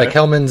 Okay. Like,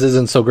 Hellman's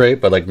isn't so great,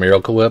 but, like,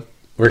 Miracle Whip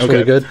works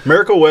really good.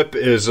 Miracle Whip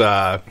is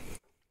a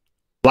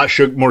lot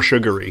more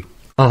sugary,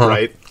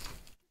 right?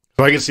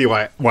 So I can see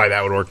why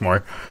that would work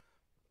more.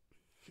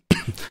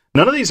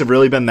 None of these have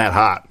really been that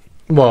hot.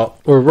 Well,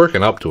 we're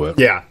working up to it.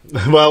 Yeah.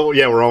 Well,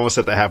 yeah, we're almost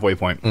at the halfway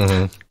point.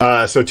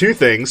 So 2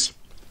 things.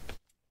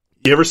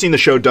 You ever seen the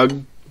show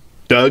Doug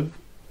on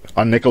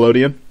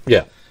Nickelodeon?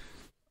 Yeah.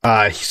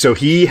 So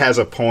he has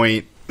a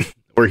point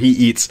where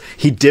he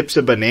dips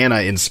a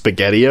banana in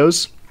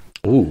SpaghettiOs.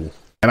 Ooh.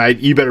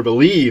 And you better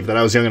believe that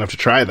I was young enough to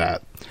try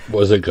that.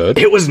 Was it good?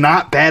 It was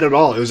not bad at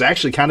all. It was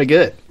actually kind of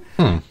good.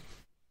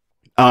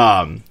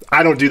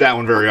 I don't do that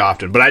one very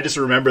often, but I just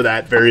remember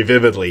that very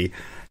vividly,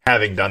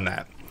 having done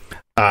that.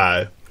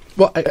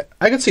 Well,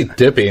 I could see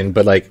dipping,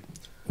 but, like,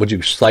 would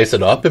you slice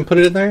it up and put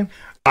it in there?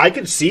 I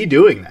could see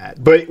doing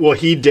that, but, well,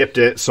 he dipped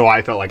it, so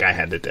I felt like I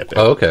had to dip it.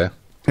 Oh, okay.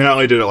 And I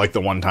only did it, like,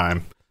 the one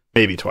time,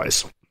 maybe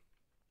twice.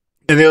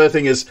 And the other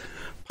thing is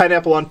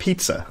pineapple on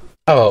pizza.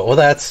 Oh, well,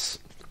 that's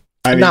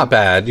not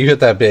bad. You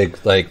hit that big,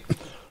 like...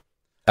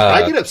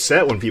 I get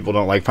upset when people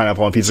don't like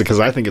pineapple on pizza because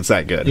I think it's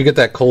that good. You get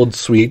that cold,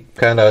 sweet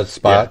kind of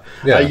spot.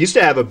 Yeah. I used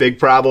to have a big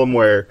problem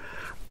where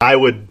I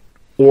would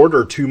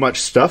order too much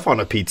stuff on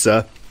a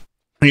pizza,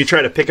 and you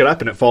try to pick it up,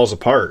 and it falls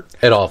apart.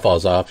 It all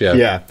falls off,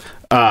 yeah.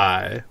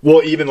 Yeah.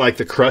 Well, even, like,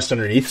 the crust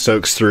underneath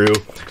soaks through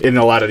in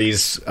a lot of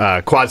these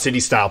Quad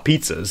City-style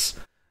pizzas.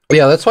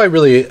 Yeah, that's why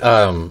really...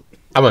 I'm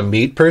a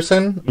meat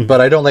person, but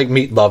I don't like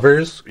meat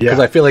lovers because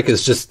I feel like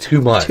it's just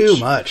too much. Too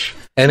much.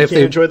 And if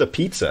they enjoy the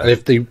pizza. And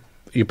if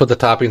you put the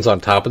toppings on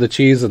top of the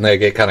cheese and they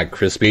get kind of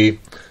crispy.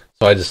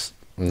 So I'm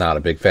not a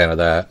big fan of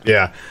that.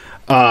 Yeah.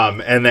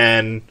 And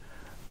then,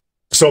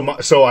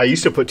 so I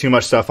used to put too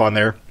much stuff on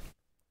there.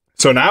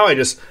 So now I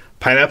just,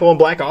 pineapple and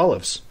black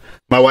olives.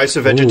 My wife's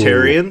a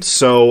vegetarian,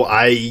 so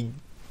I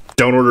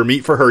don't order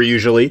meat for her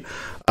usually.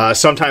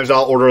 Sometimes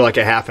I'll order like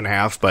a half and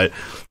half, but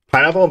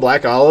pineapple and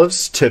black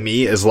olives to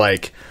me is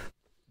like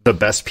the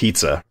best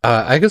pizza.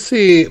 I can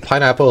see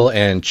pineapple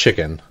and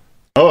chicken.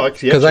 Oh, yeah.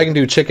 Because I can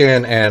do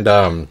chicken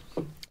and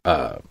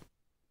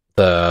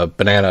the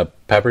banana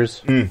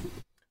peppers.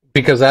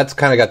 Because that's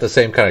kind of got the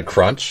same kind of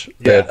crunch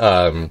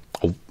that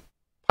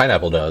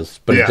pineapple does,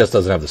 but it just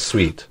doesn't have the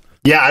sweet.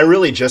 Yeah, I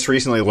really just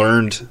recently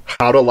learned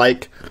how to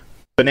like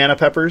banana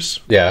peppers.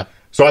 Yeah.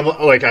 So I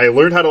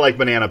learned how to like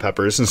banana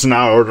peppers, and so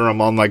now I order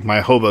them on like my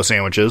hobo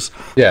sandwiches.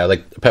 Yeah,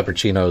 like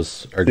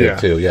pepperoncinos are good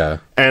too. Yeah.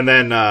 And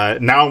then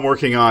now I'm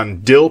working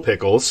on dill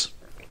pickles,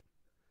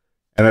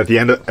 and at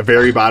the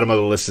very bottom of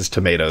the list is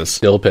tomatoes.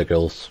 Dill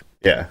pickles.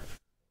 Yeah.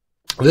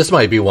 This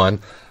might be one.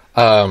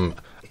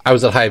 I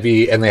was at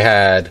Hy-Vee and they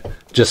had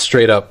just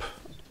straight up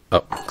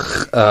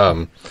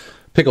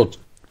pickle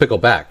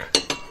back.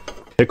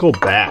 Pickle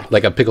back,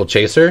 like a pickle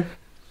chaser.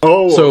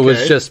 Oh, so it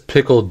was just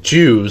pickled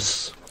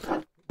juice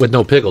with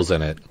no pickles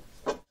in it.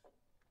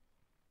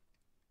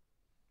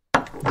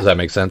 Does that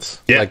make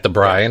sense? Yeah. Like the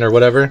brine or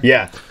whatever?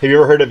 Yeah. Have you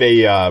ever heard of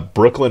a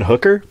Brooklyn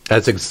hooker?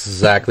 That's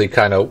exactly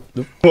kind of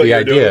the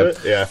idea.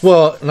 Yeah.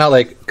 Well, not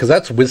like, because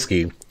that's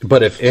whiskey,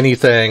 but if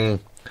anything,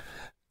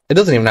 it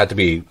doesn't even have to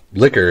be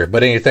liquor,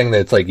 but anything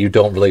that's like you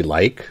don't really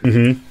like,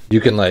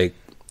 you can like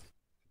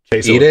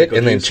eat it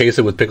and then chase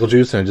it with pickle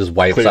juice and it just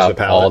wipes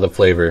out all the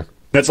flavor.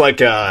 That's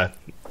like at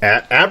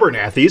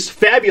Abernathy's,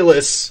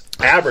 fabulous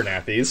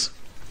Abernathy's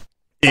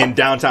in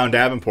downtown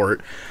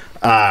Davenport.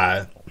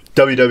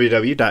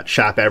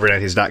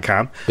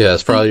 www.shopabernathy's.com. Yeah,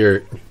 it's for all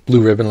your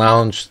Blue Ribbon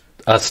Lounge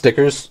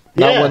stickers.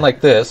 Not one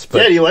like this.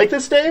 But do you like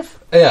this, Dave?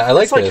 Yeah, I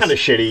like this. It's like kind of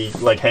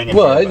shitty, like hanging.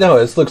 Well, no,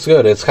 it looks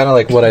good. It's kind of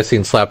like what I've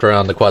seen slapped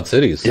around the Quad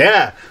Cities.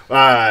 Yeah,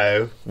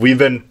 we've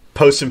been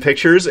posting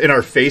pictures in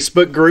our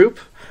Facebook group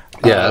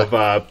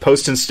of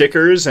posting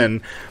stickers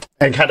and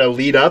kind of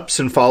lead ups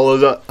and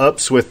follow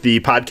ups with the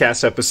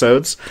podcast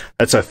episodes.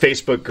 That's a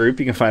Facebook group.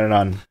 You can find it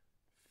on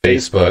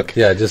Facebook.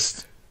 Yeah,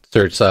 just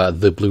search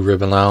the Blue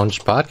Ribbon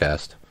Lounge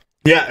podcast.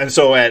 Yeah, and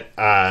so at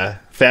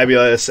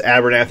Fabulous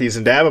Abernathy's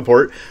in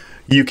Davenport,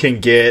 you can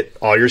get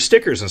all your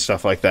stickers and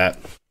stuff like that.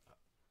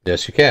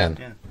 Yes, you can.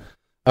 Yeah.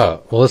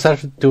 Oh, well, let's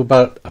have to do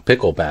about a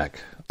pickleback.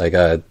 Like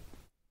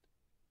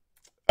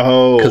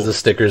because the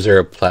stickers are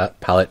a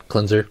palate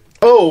cleanser.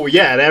 Oh,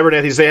 yeah, at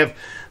Abernathy's they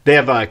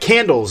have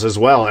candles as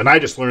well, and I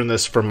just learned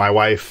this from my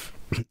wife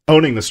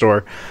owning the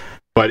store.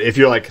 But if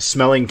you're like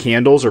smelling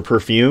candles or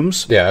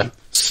perfumes,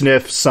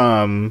 sniff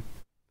some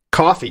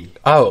coffee.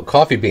 Oh,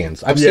 coffee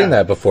beans. I've seen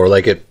that before,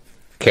 like at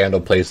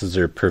candle places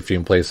or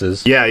perfume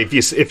places. Yeah, if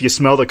you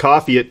smell the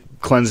coffee,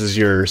 it cleanses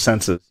your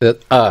senses.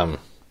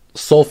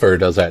 Sulfur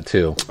does that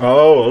too.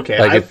 Oh, okay.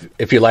 Like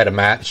if you light a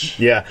match.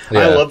 Yeah,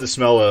 I love the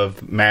smell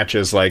of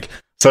matches. Like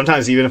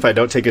sometimes even if I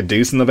don't take a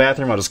deuce in the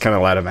bathroom, I'll just kind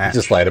of light a match.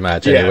 Just light a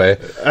match anyway.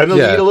 And it'll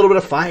need a little bit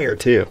of fire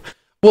too.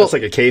 Well, it's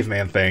like a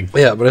caveman thing.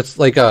 Yeah, but it's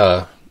like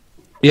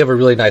you have a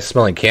really nice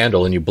smelling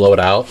candle and you blow it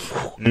out,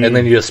 and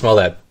then you just smell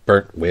that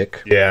burnt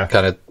wick,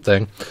 kind of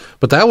thing.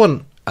 But that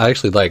one, I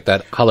actually like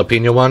that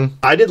jalapeno one.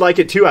 I did like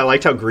it too. I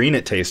liked how green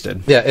it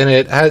tasted. Yeah, and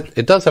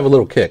it does have a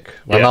little kick.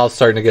 My mouth's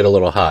starting to get a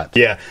little hot.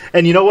 Yeah,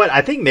 and you know what?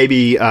 I think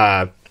maybe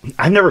I've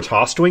never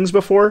tossed wings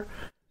before.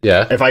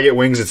 Yeah, if I get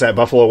wings, it's at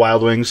Buffalo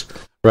Wild Wings,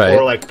 right?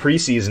 Or like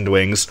pre-seasoned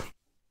wings.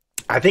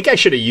 I think I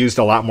should have used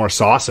a lot more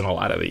sauce in a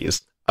lot of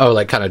these. Oh,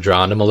 like kind of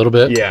drowned them a little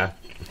bit. Yeah.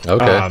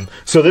 Okay.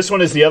 So this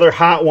one is the other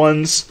hot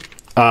ones.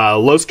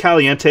 Los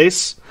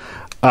Calientes.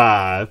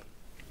 Hot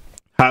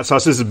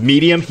sauce is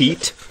medium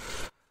heat.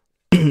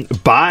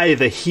 By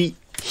the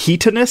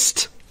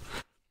Heatonist.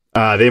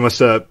 They must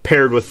have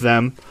paired with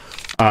them.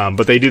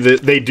 But they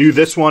do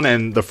this one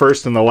and the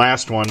first and the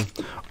last one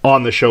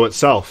on the show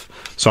itself.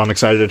 So I'm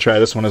excited to try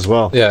this one as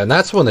well. Yeah, and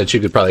that's one that you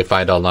could probably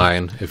find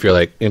online if you're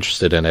like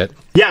interested in it.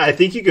 Yeah, I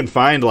think you can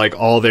find like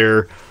all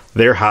their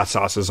hot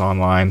sauces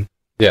online.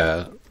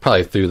 Yeah,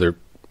 probably through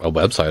a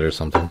website or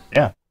something.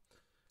 Yeah.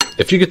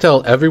 If you could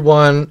tell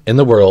everyone in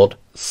the world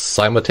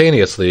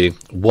simultaneously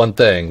one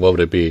thing, what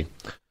would it be?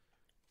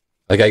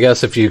 Like, I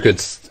guess if you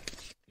could,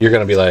 you're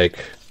going to be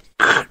like,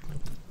 and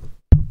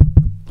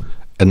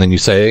then you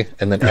say,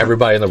 and then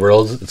everybody in the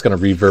world, it's going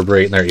to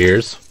reverberate in their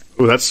ears.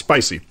 Oh, that's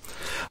spicy.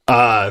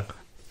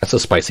 That's a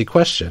spicy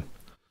question.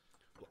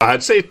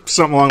 I'd say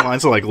something along the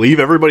lines of like, leave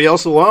everybody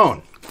else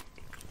alone.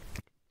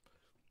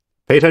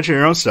 Pay attention to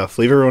your own stuff.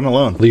 Leave everyone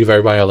alone. Leave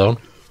everybody alone?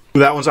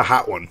 That one's a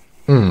hot one.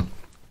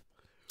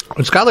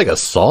 It's got like a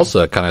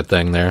salsa kind of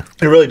thing there.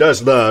 It really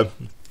does. The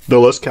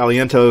Los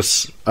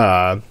Calientos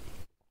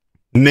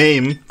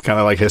name, kind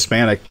of like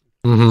Hispanic,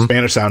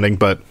 Spanish sounding,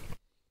 but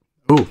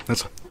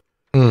that's.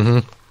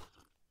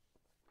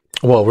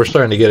 Well, we're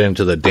starting to get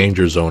into the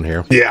danger zone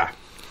here. Yeah.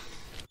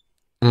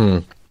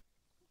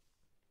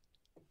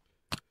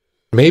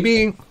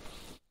 Maybe,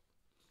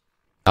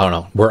 I don't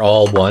know, we're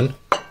all one.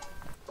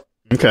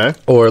 Okay.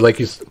 Or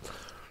like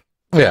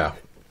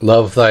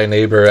love thy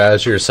neighbor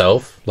as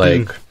yourself.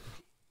 Like,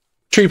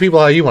 treat people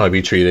how you want to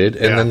be treated,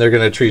 and then they're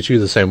going to treat you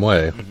the same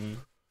way.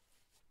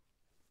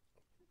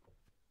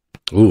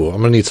 Ooh, I'm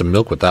gonna need some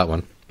milk with that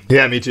one.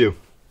 Yeah, me too.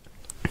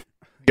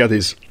 Got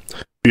these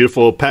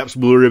beautiful Pabst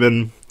Blue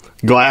Ribbon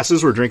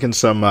glasses. We're drinking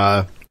some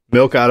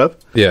milk out of.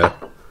 Yeah.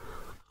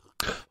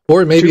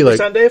 Or maybe 2%,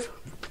 like Dave?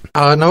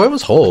 no, it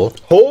was whole.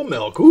 Whole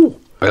milk. Ooh.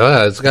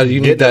 Yeah, it's got you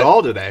need Getting that it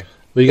all today.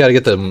 Well, you got to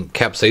get the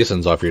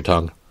capsaicins off your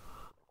tongue.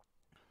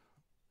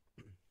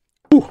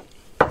 Ooh.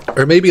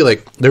 Or maybe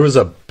like there was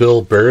a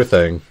Bill Burr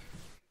thing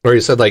where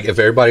he said like if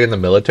everybody in the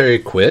military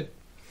quit,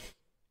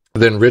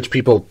 then rich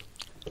people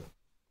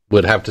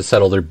would have to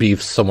settle their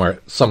beef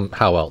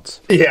somehow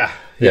else. Yeah.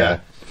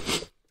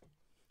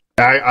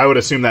 I would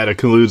assume that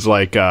includes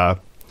like the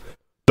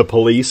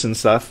police and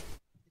stuff.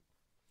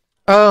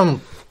 If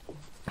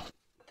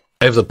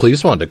the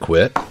police wanted to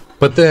quit,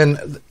 but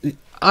then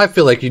I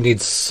feel like you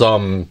need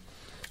some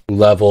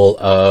level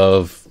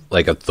of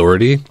like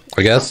authority,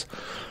 I guess.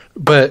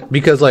 But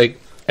because like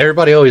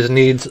everybody always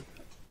needs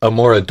a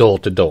more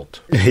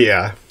adult.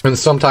 Yeah. And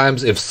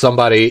sometimes if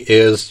somebody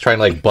is trying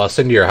to like bust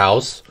into your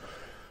house,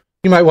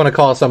 you might want to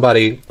call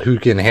somebody who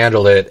can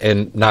handle it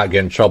and not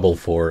get in trouble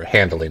for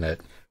handling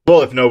it.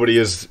 Well, if nobody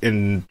is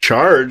in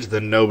charge,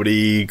 then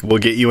nobody will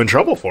get you in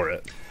trouble for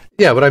it.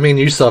 Yeah, but I mean,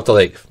 you still have to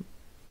like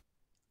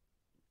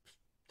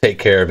take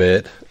care of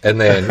it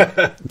and then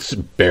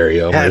just bury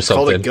them or it's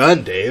something. called a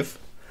gun, Dave.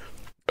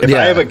 If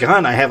I have a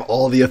gun, I have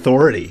all the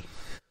authority.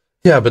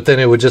 Yeah, but then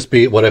it would just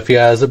be, what if he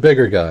has a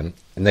bigger gun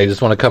and they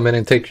just want to come in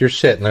and take your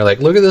shit and they're like,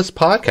 look at this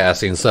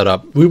podcasting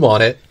setup, we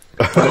want it.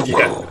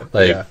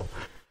 Yeah.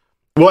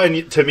 Well,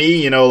 and to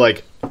me, you know,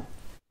 like,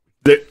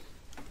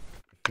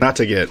 not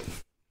to get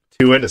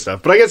too into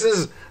stuff, but I guess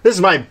this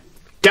is my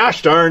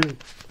gosh darn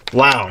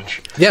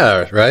lounge.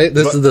 Yeah, right?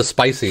 This is the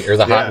spicy or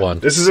the hot one.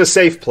 This is a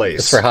safe place.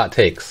 It's for hot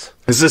takes.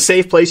 This is a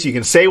safe place. You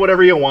can say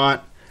whatever you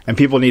want, and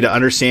people need to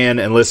understand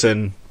and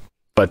listen,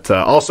 but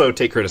also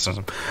take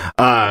criticism.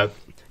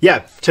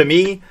 Yeah, to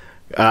me,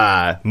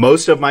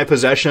 most of my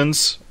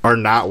possessions are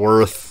not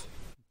worth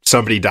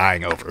somebody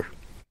dying over.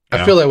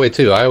 I feel that way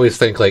too. I always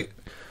think like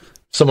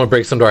someone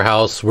breaks into our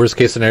house, worst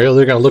case scenario,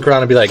 they're going to look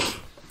around and be like,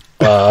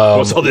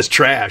 what's all this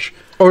trash?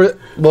 Or,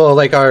 well,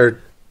 like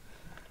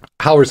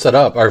how we're set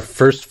up, our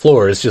first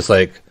floor is just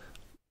like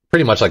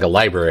pretty much like a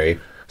library.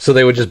 So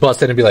they would just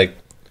bust in and be like,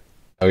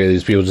 okay,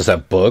 these people just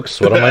have books.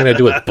 What am I going to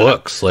do with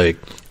books? Like,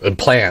 and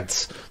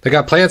plants. They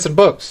got plants and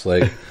books.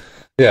 Like,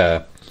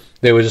 yeah.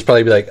 They would just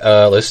probably be like,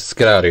 let's just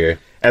get out of here.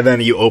 And then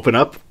you open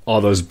up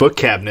all those book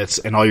cabinets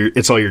and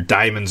it's all your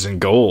diamonds and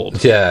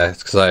gold. Yeah, it's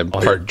because I'm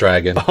part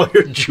dragon. All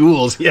your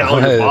jewels. Yeah,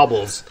 all your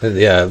baubles.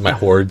 Yeah, my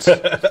hoards.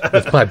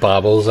 With my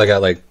baubles, I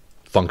got like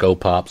Funko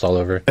Pops all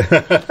over.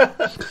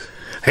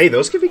 Hey,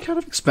 those could be kind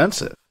of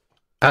expensive.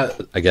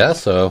 I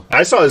guess so.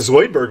 I saw a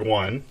Zoidberg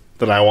one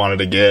that I wanted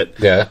to get.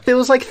 Yeah. It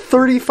was like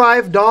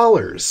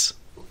 $35.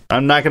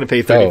 I'm not going to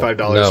pay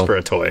 $35 for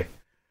a toy.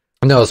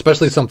 No,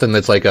 especially something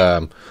that's like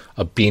a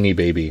Beanie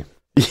Baby.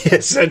 Yeah,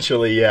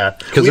 essentially, yeah.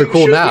 Because they're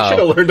cool now. We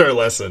should have learned our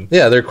lesson.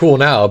 Yeah, they're cool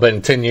now, but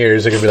in 10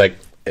 years, they're going to be like,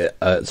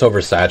 it's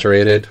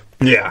oversaturated.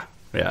 Yeah.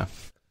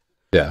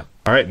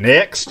 All right,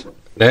 next.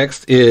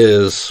 Next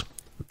is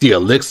the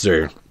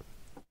Elixir.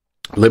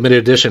 Limited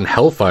edition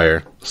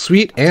Hellfire.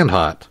 Sweet and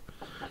hot.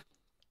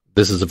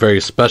 This is a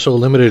very special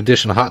limited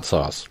edition hot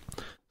sauce.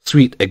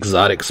 Sweet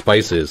exotic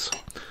spices.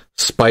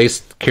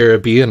 Spiced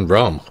Caribbean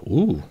rum.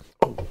 Ooh.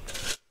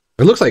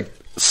 It looks like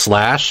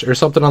Slash or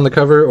something on the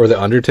cover, or The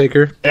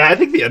Undertaker. Yeah, I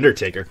think The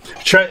Undertaker.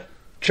 Show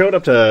it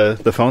up to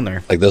the phone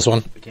there. Like this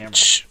one?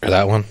 Or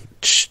that one?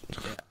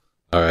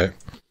 All right.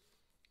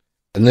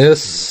 And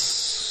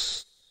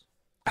this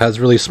has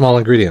really small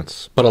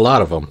ingredients, but a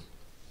lot of them.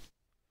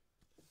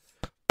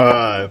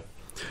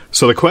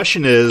 So the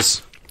question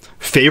is,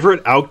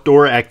 favorite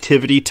outdoor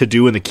activity to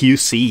do in the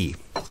QC?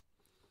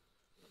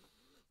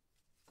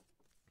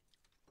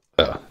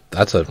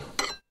 That's a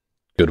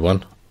good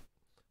one.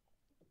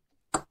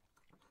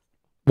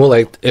 Well,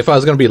 like, if I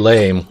was going to be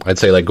lame, I'd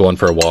say, like, going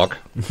for a walk.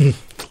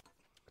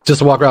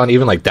 Just walk around,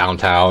 even, like,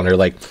 downtown, or,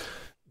 like,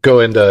 go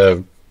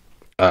into,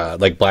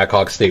 like, Black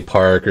Hawk State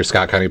Park, or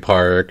Scott County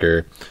Park,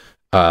 or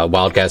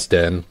Wildcats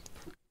Den.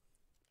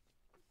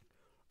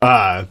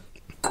 I'd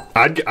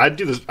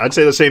do this. I'd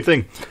say the same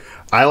thing.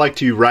 I like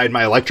to ride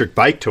my electric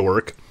bike to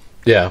work.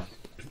 Yeah.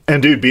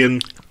 And, dude,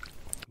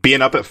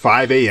 being up at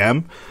 5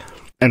 a.m.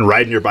 and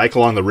riding your bike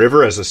along the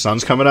river as the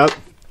sun's coming up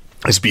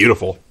is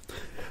beautiful.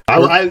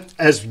 I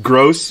as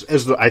gross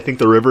as I think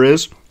the river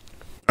is,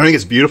 I think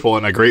it's beautiful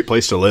and a great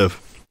place to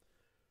live.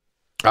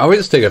 I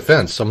always take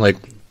offense. I'm like,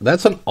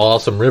 that's an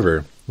awesome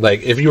river.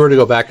 Like, if you were to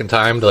go back in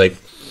time to, like,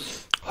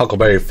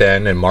 Huckleberry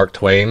Finn and Mark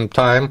Twain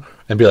time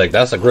and be like,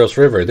 that's a gross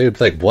river, they'd be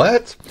like,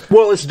 what?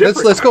 Well, it's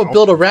different. Let's go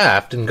build a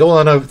raft and go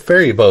on a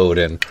ferry boat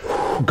and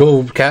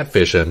go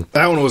catfishing.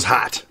 That one was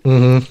hot.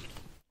 Mm-hmm.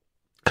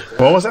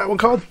 What was that one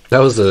called? That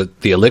was the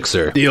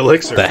Elixir. The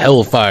Elixir. The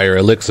Hellfire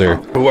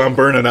Elixir. Oh, I'm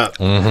burning up.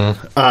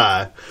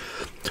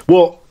 Mm-hmm.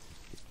 Well,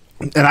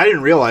 and I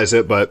didn't realize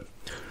it, but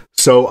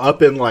so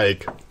up in,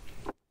 like,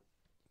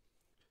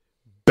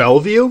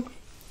 Bellevue,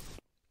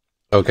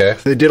 okay,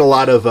 they did a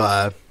lot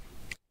of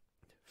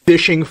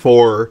fishing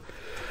for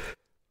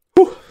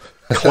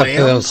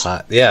clams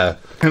hot. Yeah.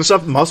 and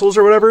stuff, mussels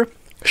or whatever,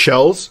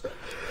 shells,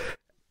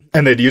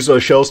 and they'd use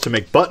those shells to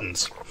make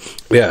buttons.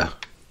 Yeah.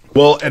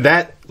 Well, and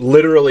that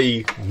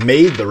literally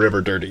made the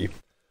river dirty.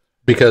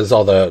 Because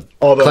all the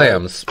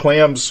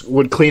clams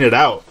would clean it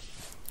out.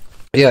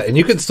 Yeah, and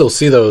you can still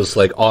see those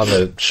like on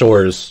the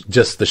shores,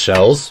 just the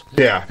shells.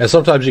 Yeah. And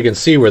sometimes you can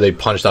see where they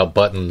punched out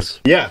buttons.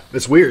 Yeah,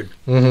 it's weird.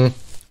 Mm-hmm.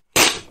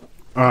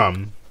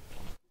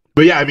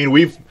 But yeah, I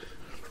mean,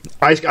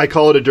 I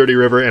call it a dirty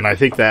river, and I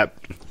think that,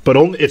 but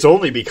it's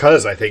only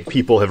because I think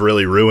people have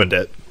really ruined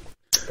it.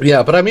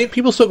 Yeah, but I mean,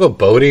 people still go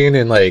boating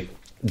and like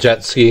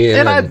jet skiing.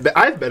 And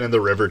I've been in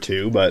the river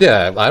too, but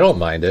yeah, I don't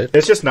mind it.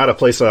 It's just not a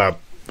place that I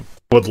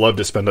would love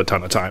to spend a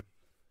ton of time.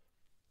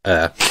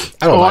 I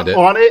don't mind it.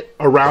 On it,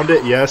 around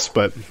it, yes,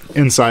 but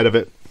inside of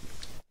it,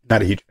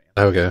 not a huge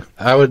fan. Okay.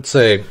 I would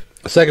say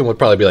a second would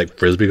probably be like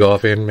frisbee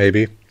golfing,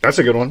 maybe. That's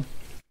a good one.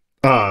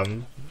 Yeah,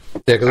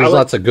 because there's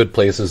lots of good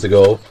places to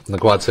go in the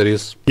Quad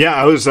Cities. Yeah,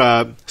 I was,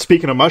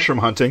 speaking of mushroom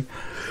hunting,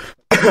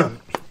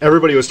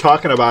 everybody was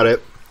talking about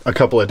it a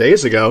couple of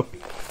days ago,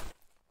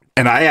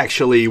 and I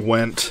actually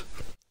went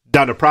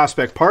down to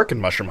Prospect Park and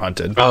mushroom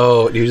hunted.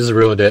 Oh, you just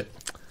ruined it.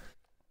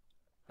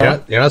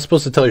 You're not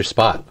supposed to tell your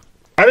spot.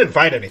 I didn't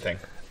find anything.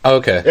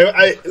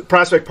 Okay.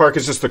 Prospect Park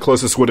is just the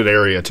closest wooded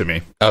area to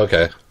me.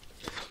 Okay. And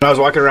I was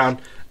walking around,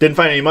 didn't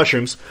find any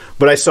mushrooms,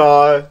 but I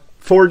saw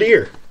 4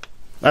 deer.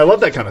 I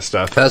love that kind of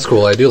stuff. That's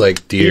cool. I do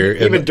like deer.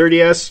 Even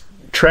dirty-ass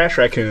trash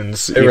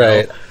raccoons.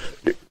 Right.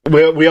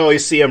 We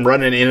always see them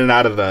running in and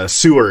out of the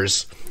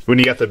sewers when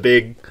you got the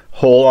big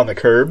hole on the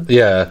curb.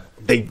 Yeah.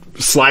 They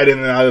slide in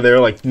and out of there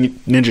like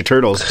Ninja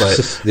Turtles.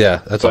 But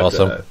yeah, that's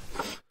awesome.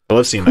 I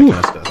love seeing that kind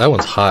of stuff. That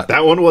one's hot.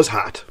 That one was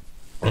hot.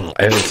 And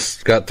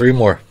it's got 3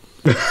 more.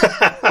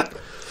 A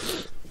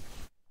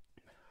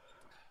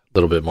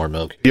little bit more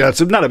milk. Yeah, it's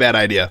not a bad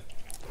idea.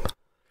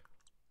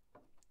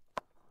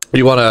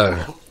 You want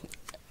to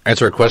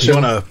answer a question?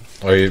 You want to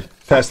Or you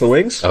pass the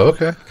wings? Oh,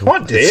 okay. Come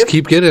on, Dave. Let's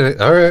keep getting it.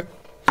 All right.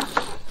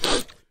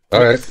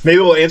 All right. Maybe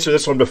we'll answer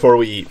this one before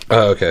we eat.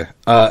 Oh, okay.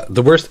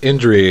 The worst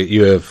injury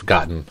you have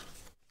gotten?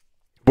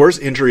 Worst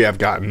injury I've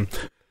gotten?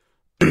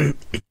 I've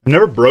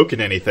never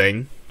broken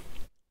anything.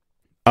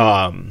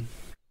 But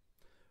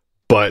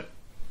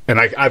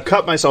I've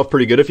cut myself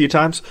pretty good a few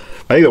times.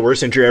 I think the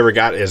worst injury I ever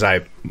got is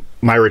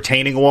my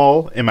retaining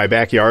wall in my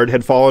backyard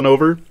had fallen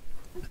over,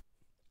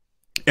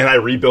 and I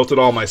rebuilt it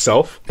all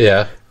myself.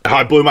 Yeah.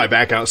 I blew my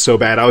back out so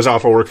bad. I was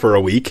off of work for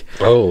a week.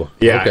 Oh,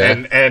 yeah.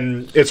 Okay.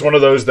 And it's one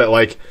of those that,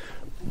 like,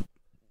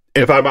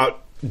 if I'm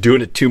out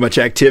doing too much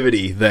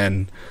activity,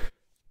 then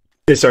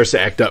it starts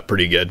to act up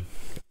pretty good.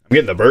 I'm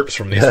getting the burps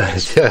from these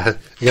things. Yeah,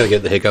 you gotta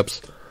get the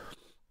hiccups.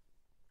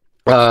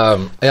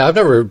 Yeah, I've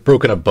never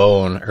broken a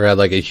bone or had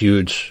like a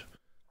huge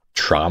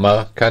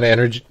trauma kind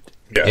of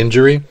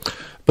injury,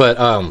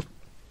 but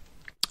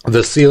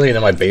the ceiling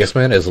in my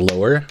basement is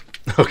lower.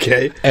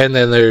 Okay, and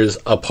then there's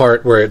a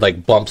part where it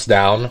like bumps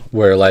down,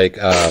 where like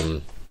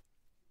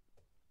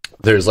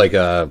there's like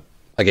a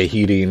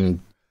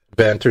heating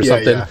vent or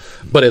something,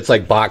 but it's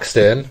like boxed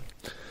in,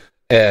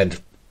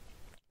 and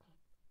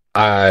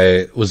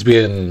I was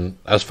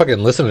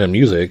fucking listening to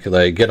music,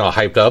 like getting all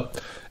hyped up.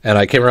 And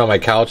I came around my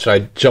couch and I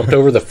jumped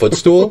over the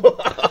footstool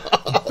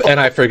and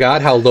I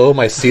forgot how low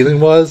my ceiling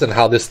was and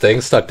how this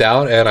thing stuck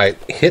down, and I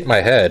hit my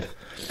head.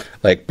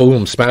 Like,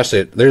 boom, smashed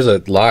it. There's a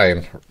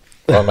line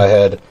on my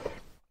head.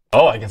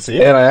 Oh, I can see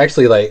it. And I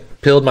actually, like,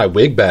 peeled my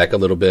wig back a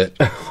little bit.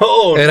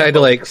 Oh, and I had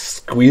to, like,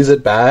 squeeze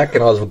it back,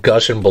 and I was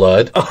gushing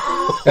blood.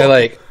 And,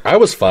 like, I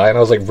was fine. I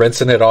was, like,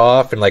 rinsing it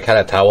off and, like, had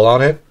a towel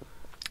on it.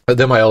 But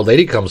then my old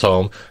lady comes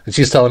home and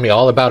she's telling me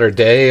all about her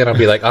day, and I'll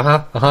be like, I'm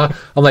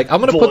like, I'm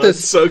gonna put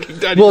this soaking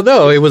down. Well,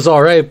 no, it was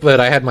all right,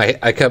 but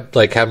I kept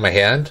like having my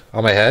hand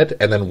on my head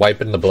and then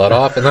wiping the blood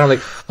off, and then I'm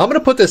like, I'm gonna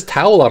put this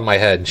towel on my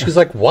head, and she's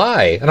like,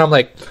 why? And I'm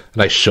like,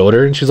 and I showed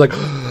her, and she's like,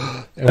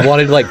 and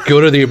wanted to like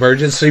go to the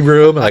emergency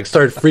room and like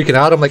started freaking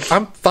out. I'm like,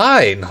 I'm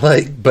fine,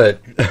 like,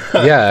 but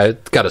yeah,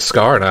 it's got a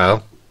scar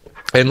now,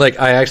 and like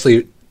I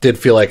actually did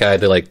feel like I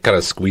had to like kind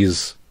of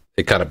squeeze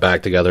it kind of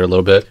back together a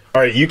little bit.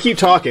 All right, you keep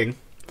talking.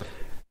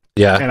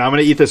 Yeah. And I'm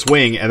going to eat this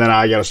wing, and then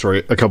I got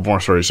a couple more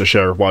stories to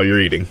share while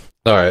you're eating.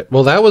 All right.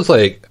 Well, that was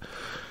like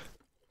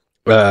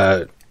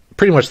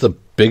pretty much the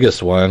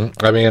biggest one.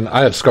 I mean,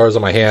 I have scars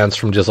on my hands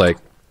from just like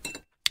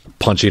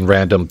punching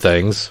random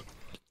things.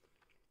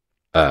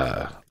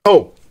 Oh,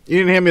 you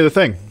didn't hand me the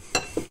thing.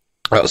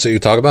 Oh, so you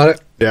talk about it?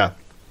 Yeah.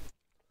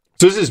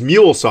 So this is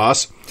mule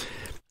sauce.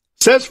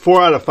 Says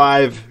 4 out of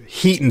 5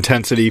 heat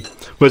intensity,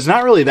 but it's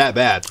not really that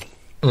bad.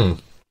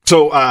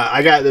 So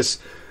I got this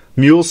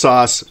mule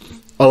sauce.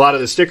 A lot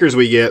of the stickers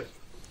we get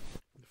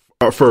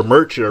for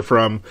merch are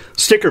from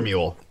Sticker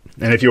Mule,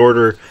 and if you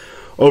order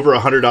over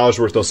 $100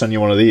 worth, they'll send you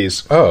one of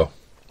these. Oh,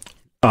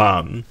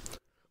 but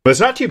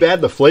it's not too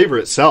bad. The flavor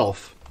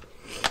itself,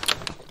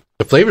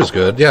 the flavor's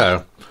good.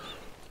 Yeah,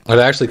 it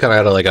actually kind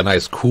of had a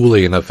nice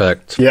cooling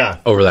effect. Yeah,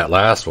 over that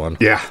last one.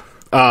 Yeah.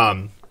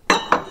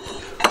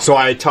 So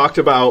I talked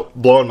about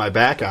blowing my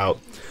back out.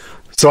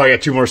 So I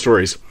got 2 more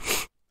stories.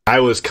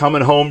 I was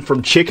coming home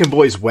from Chicken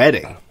Boy's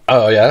wedding.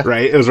 Oh, yeah?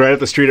 Right? It was right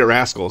up the street at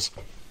Rascals.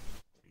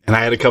 And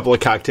I had a couple of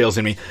cocktails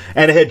in me.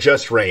 And it had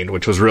just rained,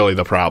 which was really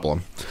the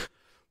problem.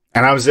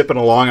 And I was zipping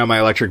along on my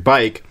electric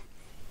bike.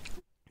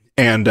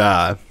 And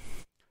I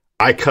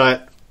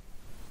cut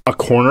a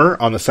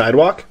corner on the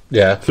sidewalk.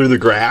 Yeah. Through the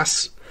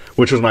grass,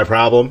 which was my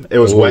problem. It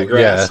was wet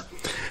grass.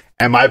 Yeah.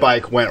 And my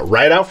bike went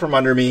right out from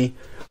under me.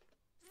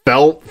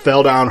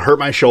 Fell down, hurt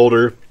my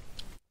shoulder.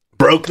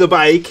 Broke the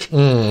bike.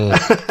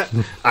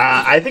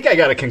 I think I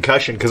got a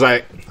concussion because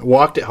I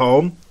walked it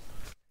home.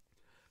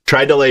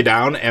 Tried to lay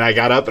down, and I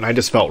got up, and I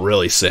just felt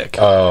really sick.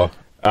 Oh.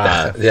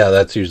 Yeah,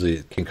 that's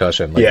usually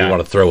concussion. Like, you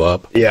want to throw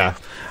up. Yeah.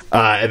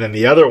 And then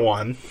the other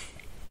one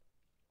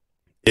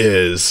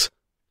is...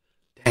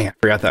 Dang, I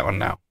forgot that one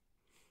now.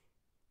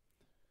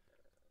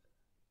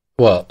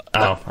 Well...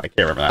 I can't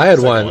remember that. I had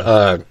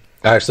one,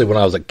 actually, when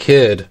I was a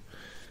kid.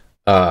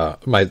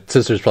 My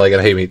sister's probably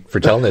going to hate me for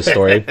telling this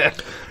story.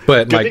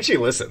 But I think she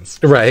listens.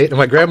 Right. And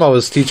my grandma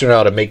was teaching her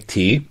how to make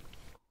tea.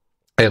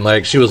 And,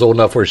 like, she was old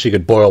enough where she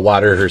could boil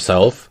water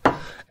herself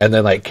and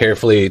then, like,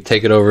 carefully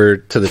take it over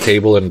to the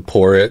table and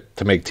pour it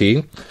to make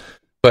tea.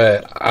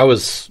 But I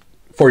was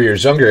 4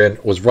 years younger and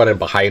was running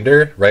behind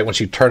her, right, when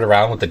she turned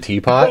around with the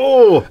teapot.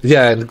 Oh!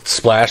 Yeah, and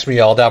splashed me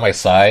all down my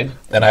side.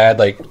 And I had,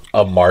 like,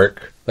 a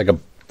mark,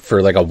 for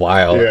a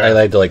while. Yeah. I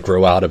had to, like,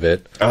 grow out of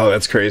it. Oh,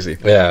 that's crazy.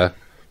 Yeah.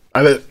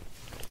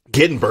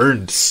 Getting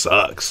burned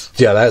sucks.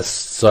 Yeah, that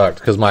sucked,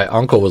 because my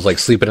uncle was, like,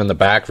 sleeping in the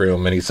back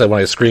room, and he said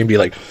when I screamed, he,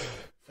 like...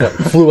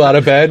 flew out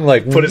of bed and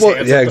like put his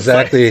hands yeah,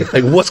 exactly.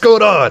 Like, what's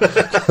going on?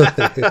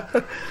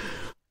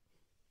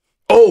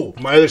 Oh,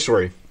 my other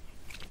story.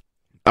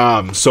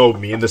 So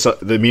me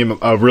and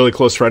a really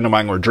close friend of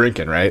mine were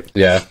drinking, right?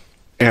 Yeah.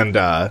 And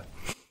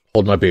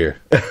hold my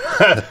beer.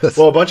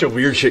 Well, a bunch of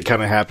weird shit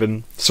kind of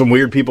happened. Some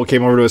weird people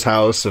came over to his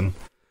house, and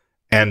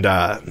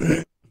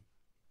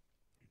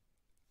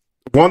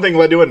one thing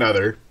led to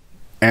another,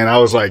 and I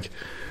was like,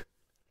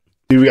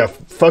 dude, we got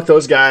fuck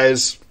those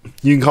guys.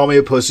 You can call me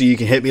a pussy. You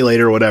can hit me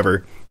later or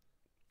whatever.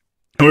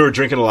 And we were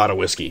drinking a lot of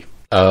whiskey.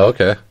 Oh,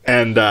 okay.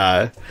 And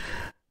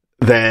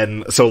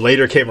then, so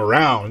later came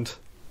around,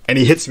 and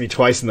he hits me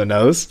twice in the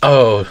nose.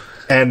 Oh.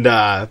 And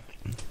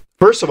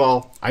first of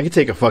all, I could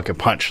take a fucking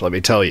punch, let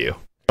me tell you.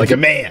 Like a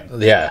man.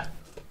 Yeah.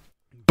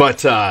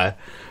 But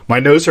my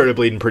nose started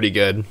bleeding pretty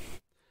good.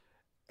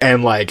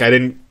 And, like, I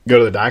didn't go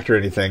to the doctor or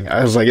anything.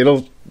 I was like,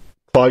 it'll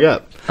clog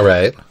up. All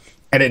right.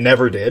 And it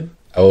never did.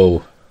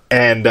 Oh.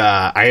 And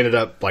I ended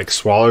up, like,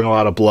 swallowing a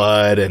lot of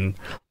blood, and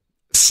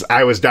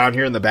I was down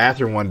here in the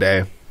bathroom one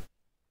day,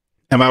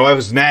 and my wife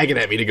was nagging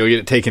at me to go get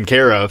it taken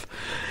care of,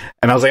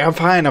 and I was like, I'm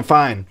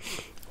fine.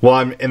 Well,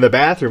 I'm in the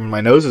bathroom, and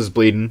my nose is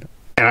bleeding,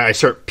 and I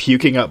start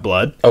puking up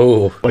blood.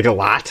 Oh. Like, a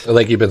lot.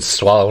 Like you've been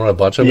swallowing a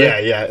bunch of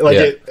it? Yeah.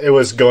 Like, it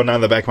was going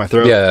down the back of my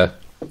throat. Yeah.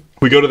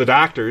 We go to the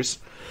doctors,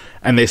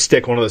 and they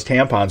stick one of those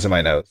tampons in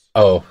my nose.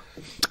 Oh.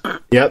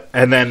 Yep.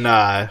 And then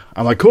I'm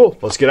like, cool,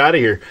 let's get out of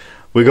here.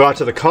 We go out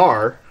to the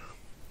car.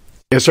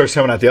 It starts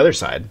coming out the other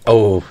side.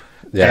 Oh,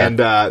 yeah.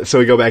 And so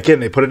we go back in.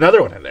 They put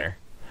another one in there.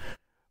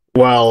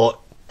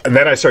 Well, and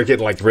then I start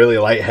getting, like, really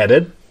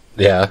lightheaded.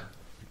 Yeah.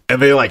 And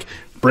they, like,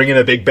 bring in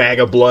a big bag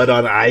of blood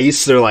on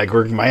ice. They're like,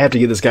 we might have to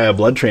get this guy a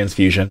blood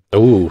transfusion.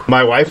 Ooh.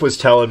 My wife was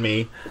telling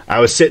me, I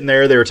was sitting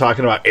there. They were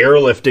talking about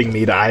airlifting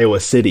me to Iowa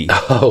City.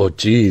 Oh,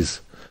 jeez.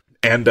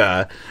 And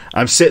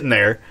I'm sitting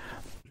there,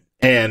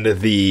 and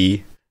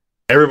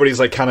everybody's,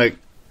 like, kind of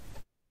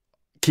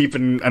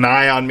keeping an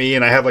eye on me,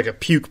 and I have, like, a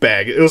puke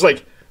bag. It was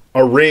like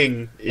a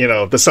ring,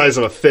 the size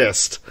of a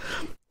fist,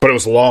 but it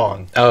was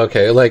long. Oh,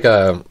 okay. Like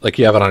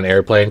you have it on an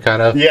airplane,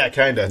 kind of? Yeah,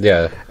 kind of.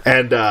 Yeah.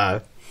 And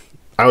I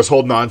was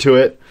holding on to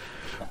it,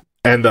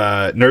 and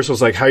the nurse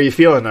was like, how are you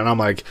feeling? And I'm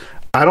like,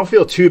 I don't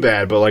feel too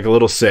bad, but, like, a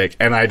little sick.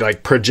 And I,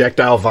 like,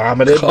 projectile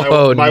vomited.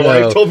 My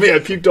wife told me I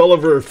puked all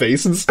over her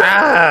face and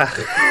stuff.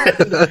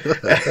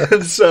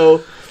 And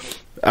so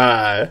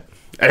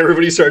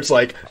everybody starts,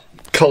 like,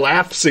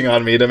 collapsing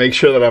on me to make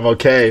sure that I'm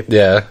okay.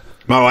 Yeah.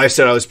 My wife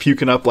said I was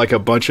puking up, like, a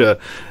bunch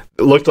of...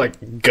 It looked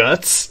like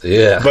guts.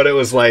 Yeah. But it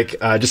was, like,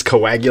 just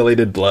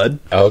coagulated blood.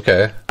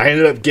 Okay. I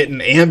ended up getting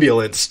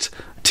ambulanced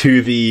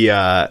to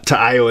to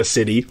Iowa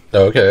City.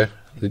 Okay.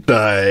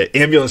 The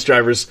ambulance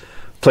drivers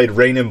played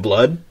Rain in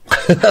Blood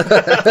on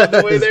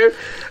the way there.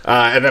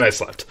 And then I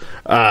slept.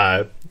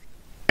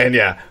 And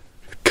yeah,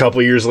 a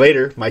couple years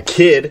later, my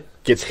kid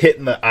gets hit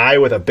in the eye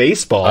with a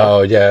baseball.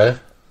 Oh, yeah.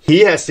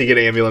 He has to get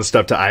ambulanced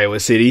up to Iowa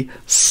City.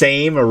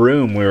 Same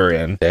room we were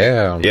in.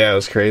 Damn. Yeah, it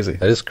was crazy.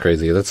 That is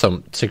crazy. That's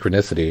some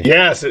synchronicity.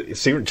 Yeah, so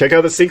check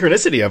out the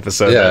synchronicity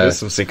episode. Yeah. That is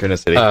some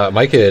synchronicity.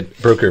 My kid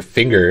broke her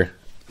finger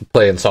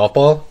playing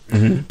softball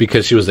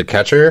because she was a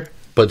catcher,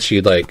 but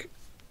she'd, like,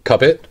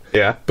 cup it.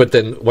 Yeah. But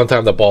then one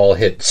time the ball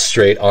hit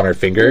straight on her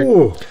finger.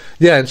 Ooh.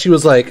 Yeah, and she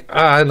was like,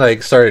 and,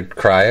 like, started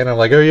crying. I'm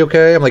like, are you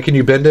okay? I'm like, can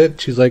you bend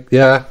it? She's like,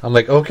 yeah. I'm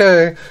like,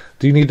 okay.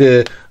 Do you need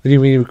to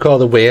call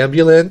the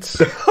ambulance?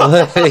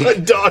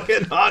 Like, Dog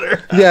and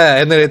hotter. Yeah,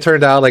 and then it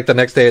turned out, like, the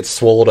next day it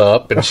swelled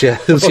up, and she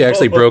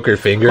actually broke her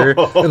finger.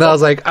 And I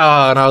was like,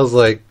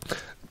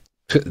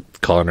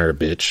 calling her a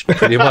bitch,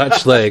 pretty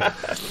much. Like,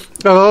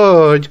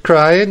 oh, you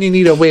crying? You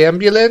need a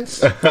ambulance?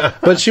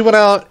 But she went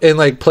out and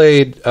like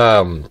played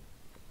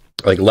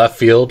like left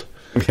field.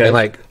 Okay. And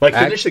like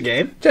finish the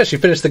game? Yeah, she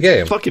finished the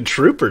game. Fucking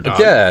trooper, dog.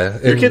 Yeah.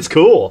 Your kid's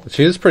cool.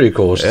 She is pretty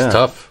cool. She's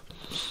tough.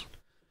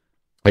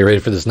 Are you ready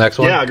for this next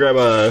one? Yeah, let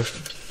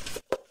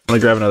me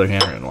grab another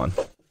handwritten one.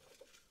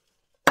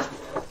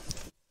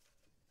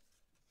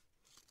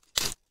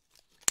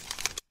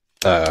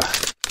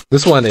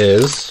 This one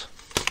is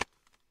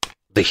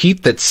The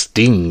Heat That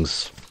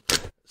Stings.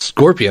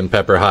 Scorpion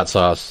pepper hot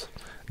sauce.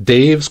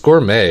 Dave's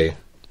Gourmet.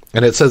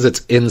 And it says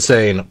it's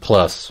insane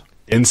plus.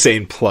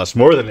 Insane plus.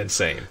 More than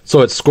insane.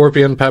 So it's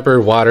scorpion pepper,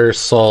 water,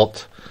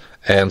 salt,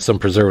 and some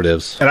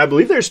preservatives. And I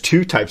believe there's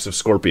 2 types of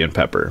scorpion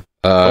pepper.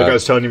 Like I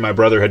was telling you, my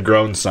brother had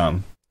grown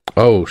some.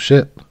 Oh,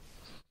 shit.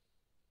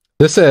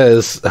 This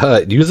says,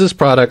 use this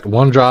product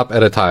 1 drop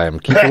at a time.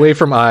 Keep away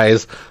from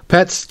eyes,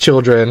 pets,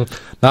 children.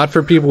 Not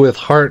for people with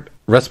heart,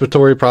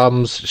 respiratory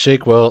problems.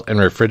 Shake well and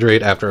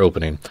refrigerate after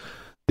opening.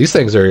 These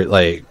things are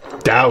like...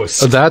 Douse.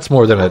 That's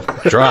more than a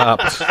drop.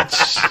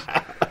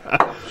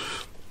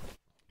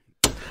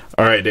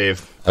 All right,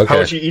 Dave. Okay. How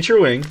about you eat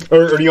your wing?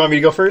 Or do you want me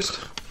to go first?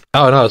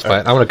 Oh, no, it's fine.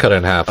 I'm going to cut it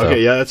in half.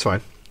 Okay, yeah, that's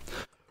fine.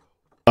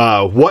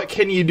 What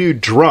can you do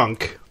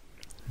drunk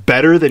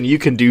better than you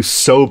can do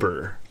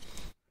sober?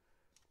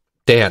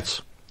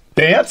 Dance.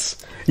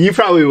 Dance? You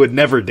probably would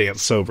never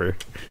dance sober.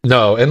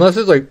 No, unless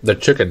it's like the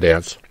chicken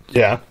dance.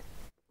 Yeah.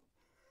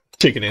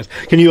 Chicken dance.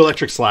 Can you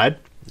electric slide?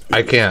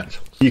 I can't.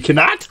 You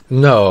cannot?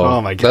 No.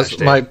 Oh my gosh.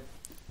 That's my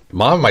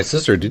mom and my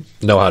sister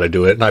know how to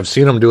do it, and I've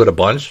seen them do it a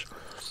bunch.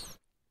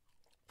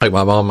 Like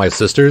my mom and my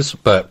sisters,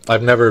 but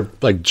I've never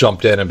like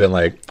jumped in and been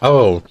like,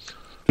 oh,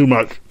 Too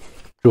much.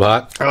 too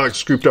hot. I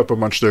scooped up a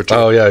bunch there too.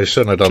 Oh yeah, I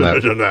shouldn't have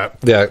done Shouldn't that. have done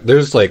that. Yeah,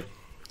 there's like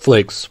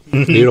flakes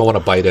you don't want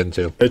to bite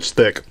into. It's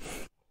thick.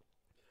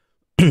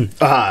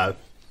 I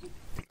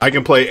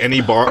can play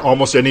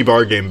almost any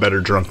bar game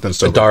better drunk than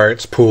sober.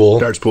 Darts, pool.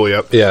 Darts pool,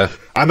 yep. Yeah.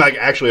 I'm like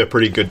actually a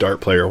pretty good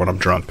dart player when I'm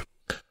drunk.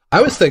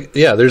 I was think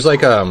there's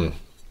like a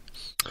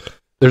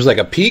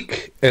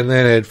peak and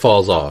then it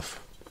falls off.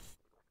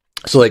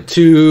 So like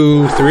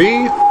 2,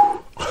 3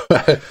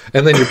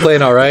 and then you're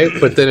playing all right,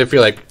 but then if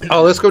you're like,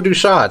 oh, let's go do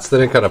shots,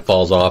 then it kind of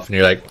falls off and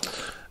you're like,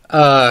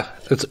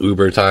 it's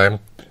Uber time.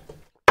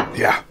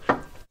 Yeah.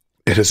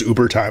 It is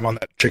Uber time on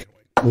that chicken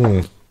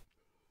wing.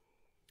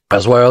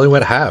 That's why I only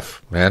went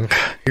half, man.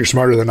 You're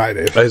smarter than I,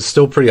 Dave. It's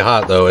still pretty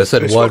hot though. It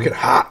said It's one. fucking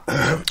hot.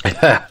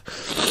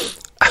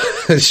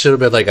 It should have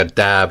been like a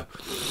dab.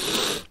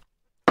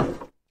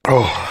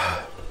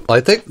 Oh.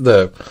 I think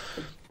the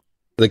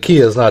key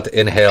is not to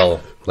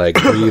inhale, like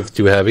breathe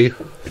too heavy,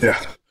 Yeah.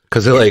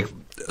 because it like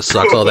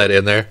sucks all that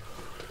in there.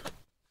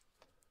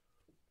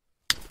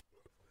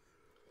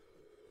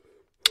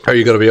 Are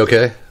you gonna be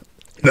okay?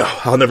 No,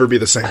 I'll never be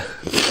the same.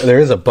 There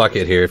is a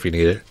bucket here if you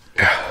need it.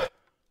 Yeah.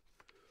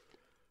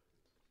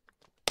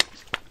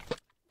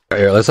 All right,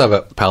 here, let's have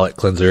a palate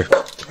cleanser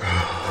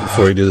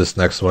before we do this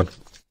next one.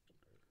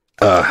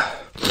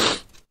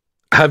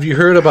 Have you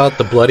heard about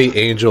the Bloody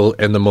Angel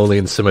in the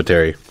Moline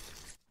Cemetery?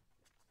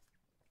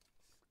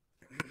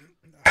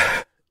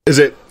 Is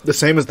it the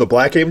same as the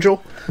Black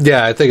Angel?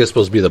 Yeah, I think it's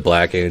supposed to be the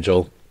Black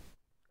Angel.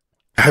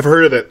 I've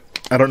heard of it.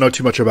 I don't know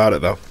too much about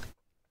it, though.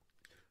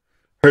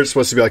 Heard it's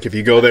supposed to be like if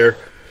you go there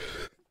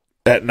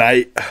at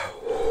night,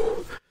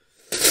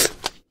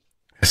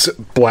 it's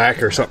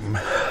black or something.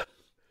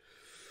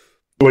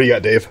 What do you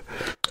got, Dave?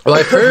 Well,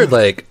 I've heard,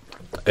 like,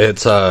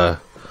 it's one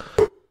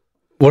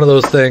of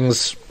those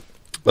things,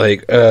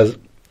 like,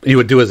 you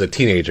would do as a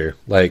teenager.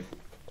 Like,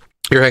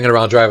 you're hanging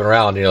around, driving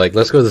around, and you're like,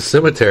 let's go to the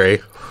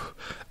cemetery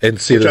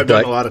and see Which the I've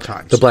done a lot of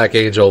times. the Black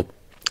Angel.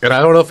 And I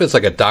don't know if it's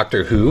like a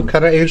Doctor Who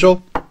kind of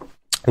angel,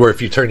 where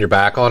if you turn your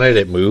back on it,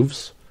 it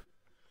moves.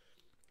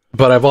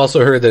 But I've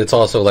also heard that it's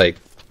also like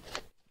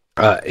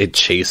it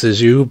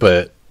chases you,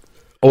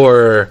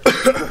 or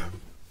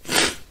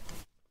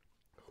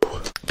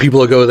people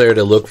will go there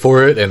to look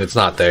for it and it's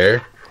not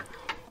there.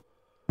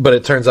 But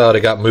it turns out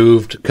it got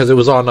moved because it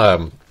was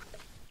on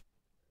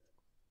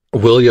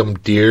William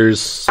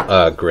Deere's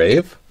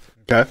grave.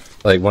 Okay.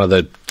 Like one of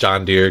the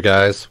John Deere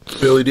guys.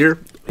 Billy Deere?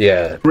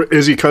 Yeah.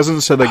 Is he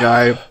cousins to the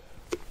guy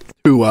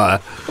who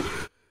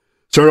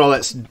started all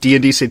that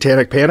D&D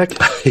Satanic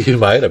Panic? He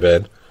might have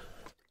been.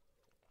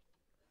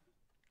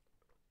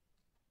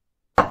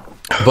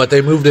 But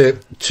they moved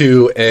it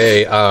to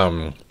a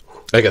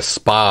like a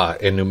spa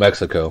in New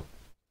Mexico.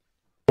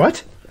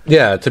 What?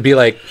 Yeah, to be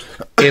like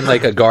in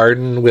like a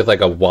garden with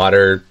like a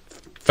water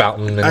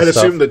fountain and I'd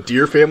stuff. assume the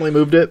Deere family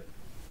moved it.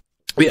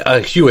 Yeah,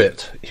 Hewitt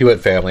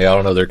family. I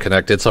don't know, they're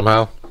connected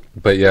somehow.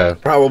 But yeah.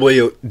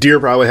 Probably Deere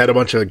probably had a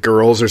bunch of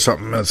girls or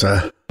something as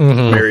a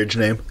marriage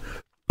name.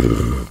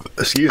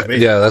 Excuse me.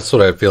 Yeah, that's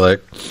what I feel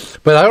like.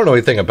 But I don't know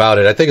anything about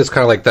it. I think it's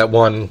kind of like that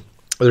one.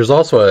 There's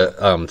also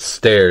a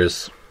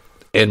stairs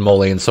in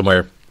Moline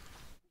somewhere,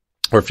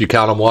 or if you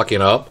count them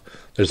walking up,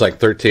 there's like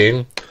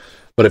 13.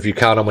 But if you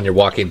count them when you're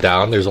walking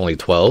down, there's only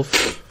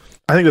 12.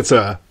 I think it's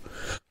a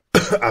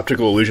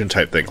optical illusion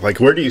type thing. Like,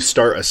 where do you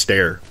start a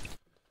stair?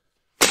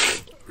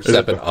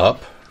 stepping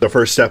up. The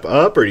first step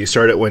up, or do you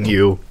start it when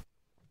you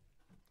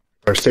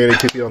are standing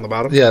 2 feet on the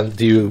bottom? Yeah,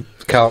 do you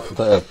count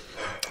the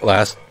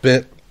last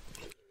bit?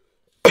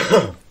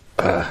 All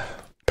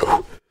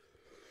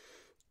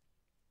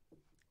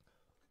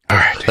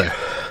right.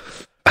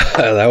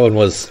 That one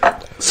was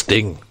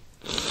Sting.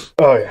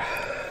 Oh, yeah.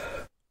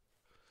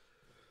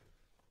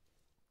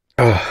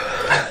 It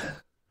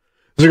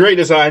was a great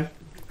design.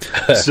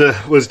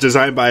 It was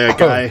designed by a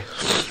guy.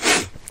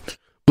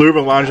 Blue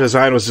Ribbon Lounge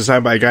design was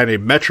designed by a guy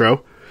named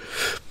Metro,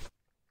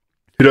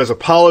 who does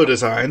Apollo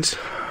Designs.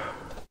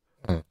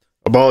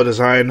 Apollo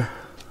Design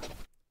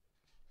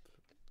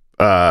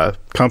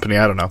company,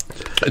 I don't know.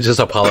 Just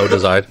Apollo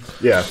design.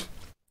 Yeah.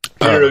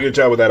 Did a really good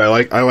job with that. I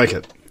like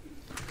it.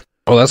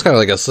 Well, that's kind of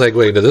like a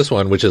segue into this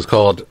one, which is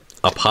called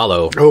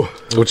Apollo,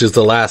 which is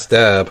the last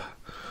dab.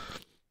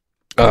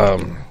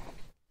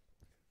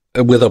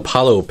 With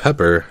Apollo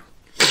pepper.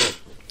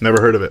 Never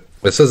heard of it.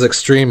 It says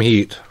extreme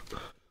heat,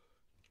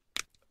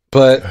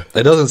 but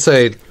it doesn't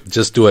say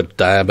just do a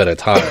dab at a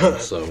time.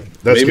 So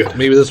That's good.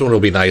 Maybe this one will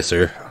be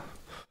nicer.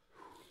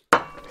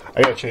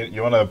 I gotta change.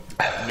 You want a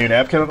new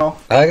napkin at all?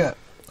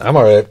 I'm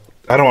all right.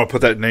 I don't want to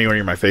put that anywhere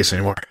near my face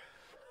anymore.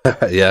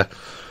 Yeah.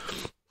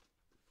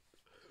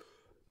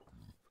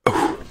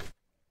 All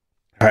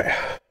right.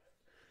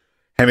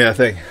 Hand me that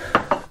thing.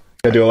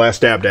 Gotta do a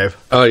last dab, Dave.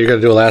 Oh, you're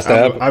gonna do a last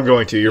dab? I'm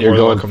going to. You're more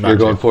than welcome. You're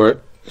going for it.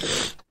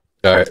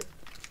 All right.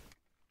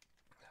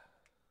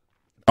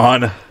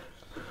 On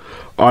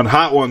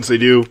hot ones, they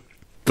do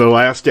the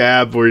last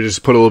dab where you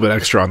just put a little bit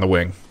extra on the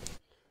wing.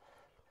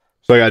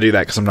 So I gotta do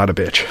that because I'm not a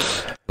bitch.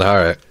 All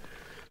right.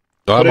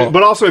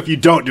 But also, if you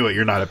don't do it,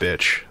 you're not a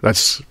bitch.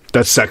 That's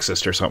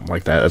sexist or something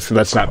like that.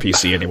 That's not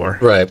PC anymore.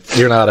 Right.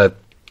 You're not a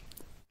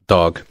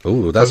dog.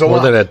 Ooh, that's more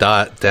than a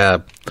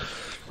dab.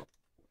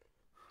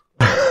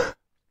 I'm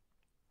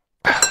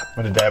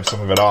going to dab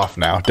some of it off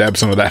now. Dab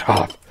some of that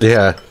off.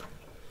 Yeah.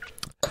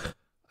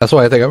 That's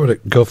why I think I'm going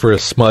to go for a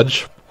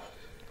smudge.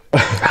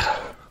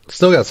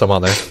 Still got some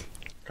on there.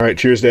 All right.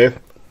 Cheers, Dave.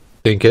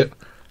 Think it.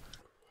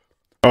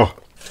 Oh.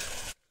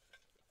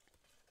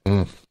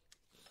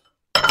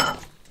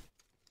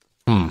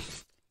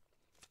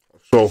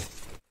 So,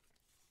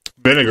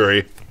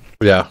 vinegary.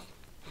 Yeah.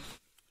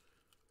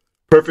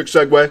 Perfect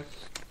segue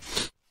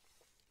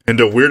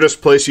into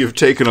weirdest place you've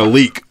taken a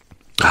leak.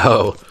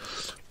 Oh.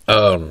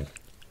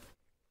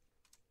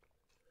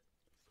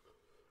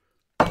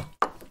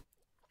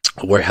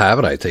 Where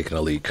haven't I taken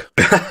a leak?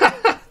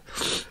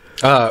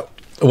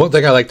 One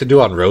thing I like to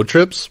do on road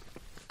trips,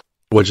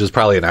 which is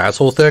probably an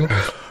asshole thing,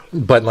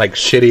 but like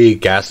shitty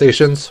gas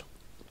stations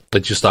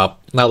that you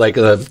stop, not like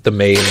the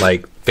main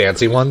like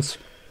fancy ones,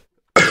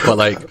 but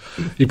like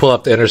you pull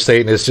up the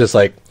interstate and it's just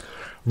like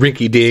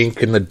rinky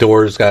dink and the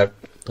doors got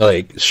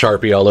like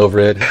Sharpie all over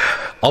it.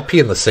 I'll pee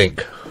in the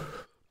sink.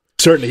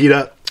 Starting to heat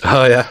up.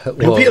 Oh yeah,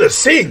 You'll pee in the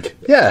sink.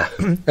 Yeah,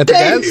 at the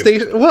gas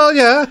station. Well,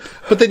 yeah,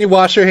 but then you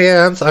wash your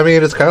hands. I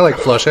mean, it's kind of like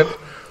flushing.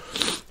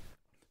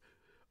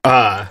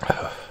 I'm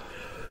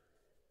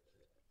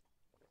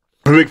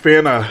a big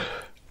fan of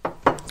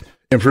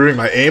improving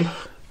my aim.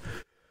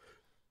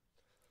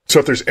 So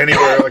if there's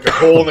anywhere like a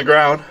hole in the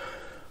ground,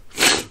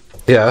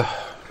 yeah,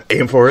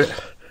 aim for it.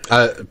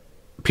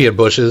 Pee in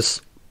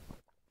bushes.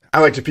 I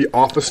like to pee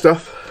off of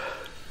stuff.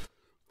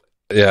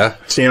 Yeah,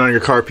 Stand on your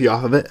car, pee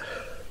off of it.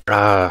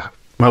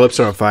 My lips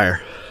are on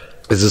fire.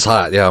 It's just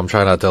hot. Yeah, I'm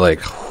trying not to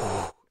like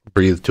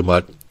breathe too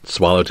much,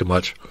 swallow too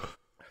much.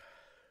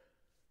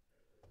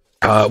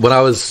 When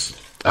I was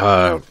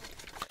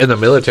in the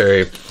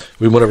military,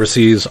 we went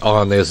overseas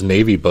on this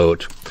Navy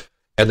boat,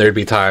 and there'd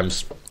be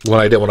times when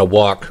I didn't want to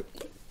walk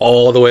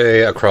all the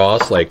way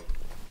across, like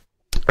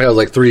I was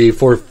like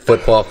 3-4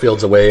 football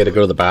fields away to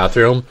go to the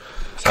bathroom.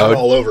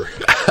 All over.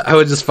 I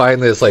would just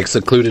find this like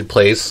secluded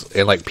place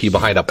and like pee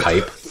behind a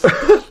pipe.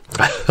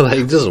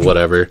 Like just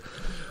whatever.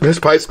 This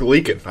pipe's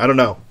leaking. I don't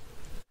know.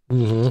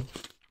 Mm-hmm.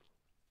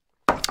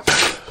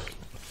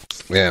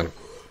 Man.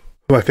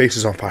 My face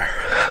is on fire.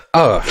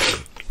 Oh,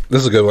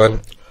 this is a good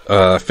one.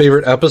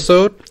 Favorite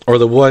episode or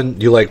the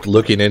one you liked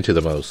looking into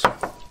the most?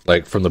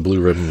 Like from the Blue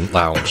Ribbon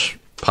Lounge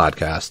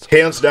podcast.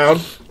 Hands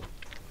down,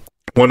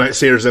 One Night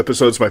Standers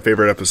episode's my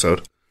favorite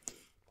episode.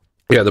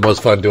 Yeah, the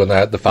most fun doing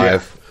that. The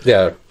 5.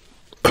 Yeah.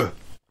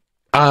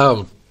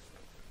 That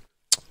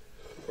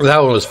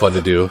one was fun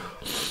to do.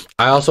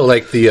 I also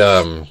like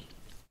the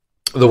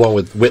one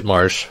with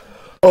Whitmarsh.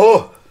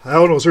 Oh, that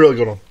one was a really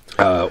good one.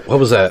 What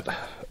was that?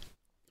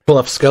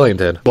 Bluff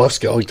Skellington. Bluff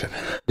Skellington.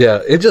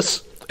 Yeah, it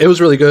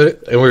was really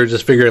good, and we were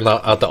just figuring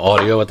out the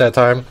audio at that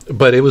time,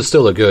 but it was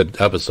still a good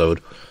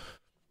episode.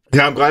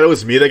 Yeah, I'm glad it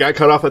was me that got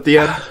cut off at the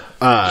end.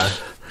 I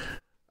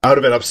would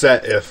have been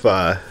upset if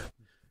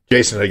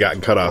Jason had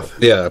gotten cut off.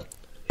 Yeah.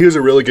 He was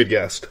a really good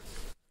guest.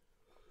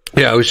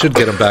 Yeah, we should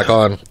get him back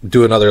on,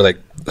 do another like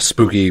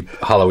spooky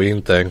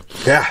Halloween thing.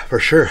 Yeah, for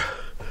sure.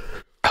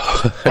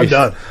 I'm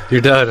done.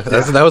 You're done.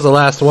 That was the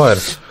last one.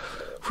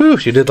 Whew,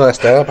 you did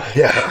last dab?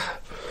 Yeah.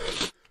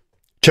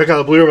 Check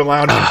out the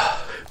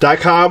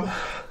BlueRibbonLounge.com.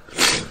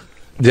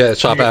 Yeah,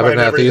 Shop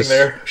Abernathy's.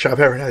 There. Shop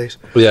Abernathy's.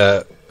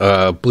 Yeah.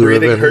 Blue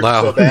Breathing Ribbon hurts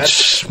so bad.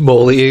 Lounge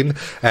Moline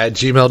at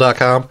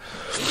gmail.com.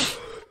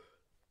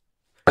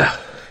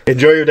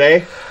 Enjoy your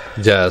day.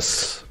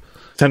 Yes.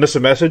 Send us a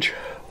message.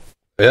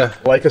 Yeah.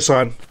 Like us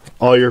on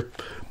all your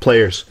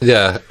players.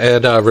 Yeah.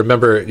 And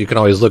remember, you can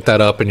always look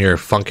that up in your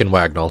Funkin'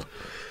 Wagnall.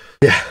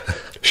 Yeah.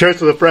 Share it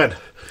with a friend.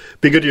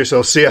 Be good to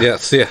yourself. See ya. Yeah,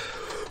 see ya.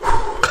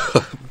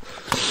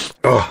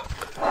 Oh.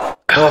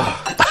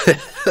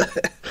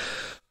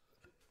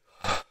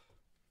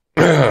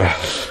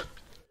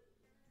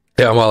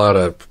 Yeah, I'm all out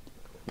of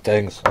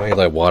things. I need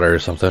like water or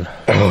something.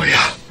 Oh,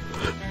 yeah.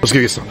 Let's go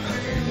get some.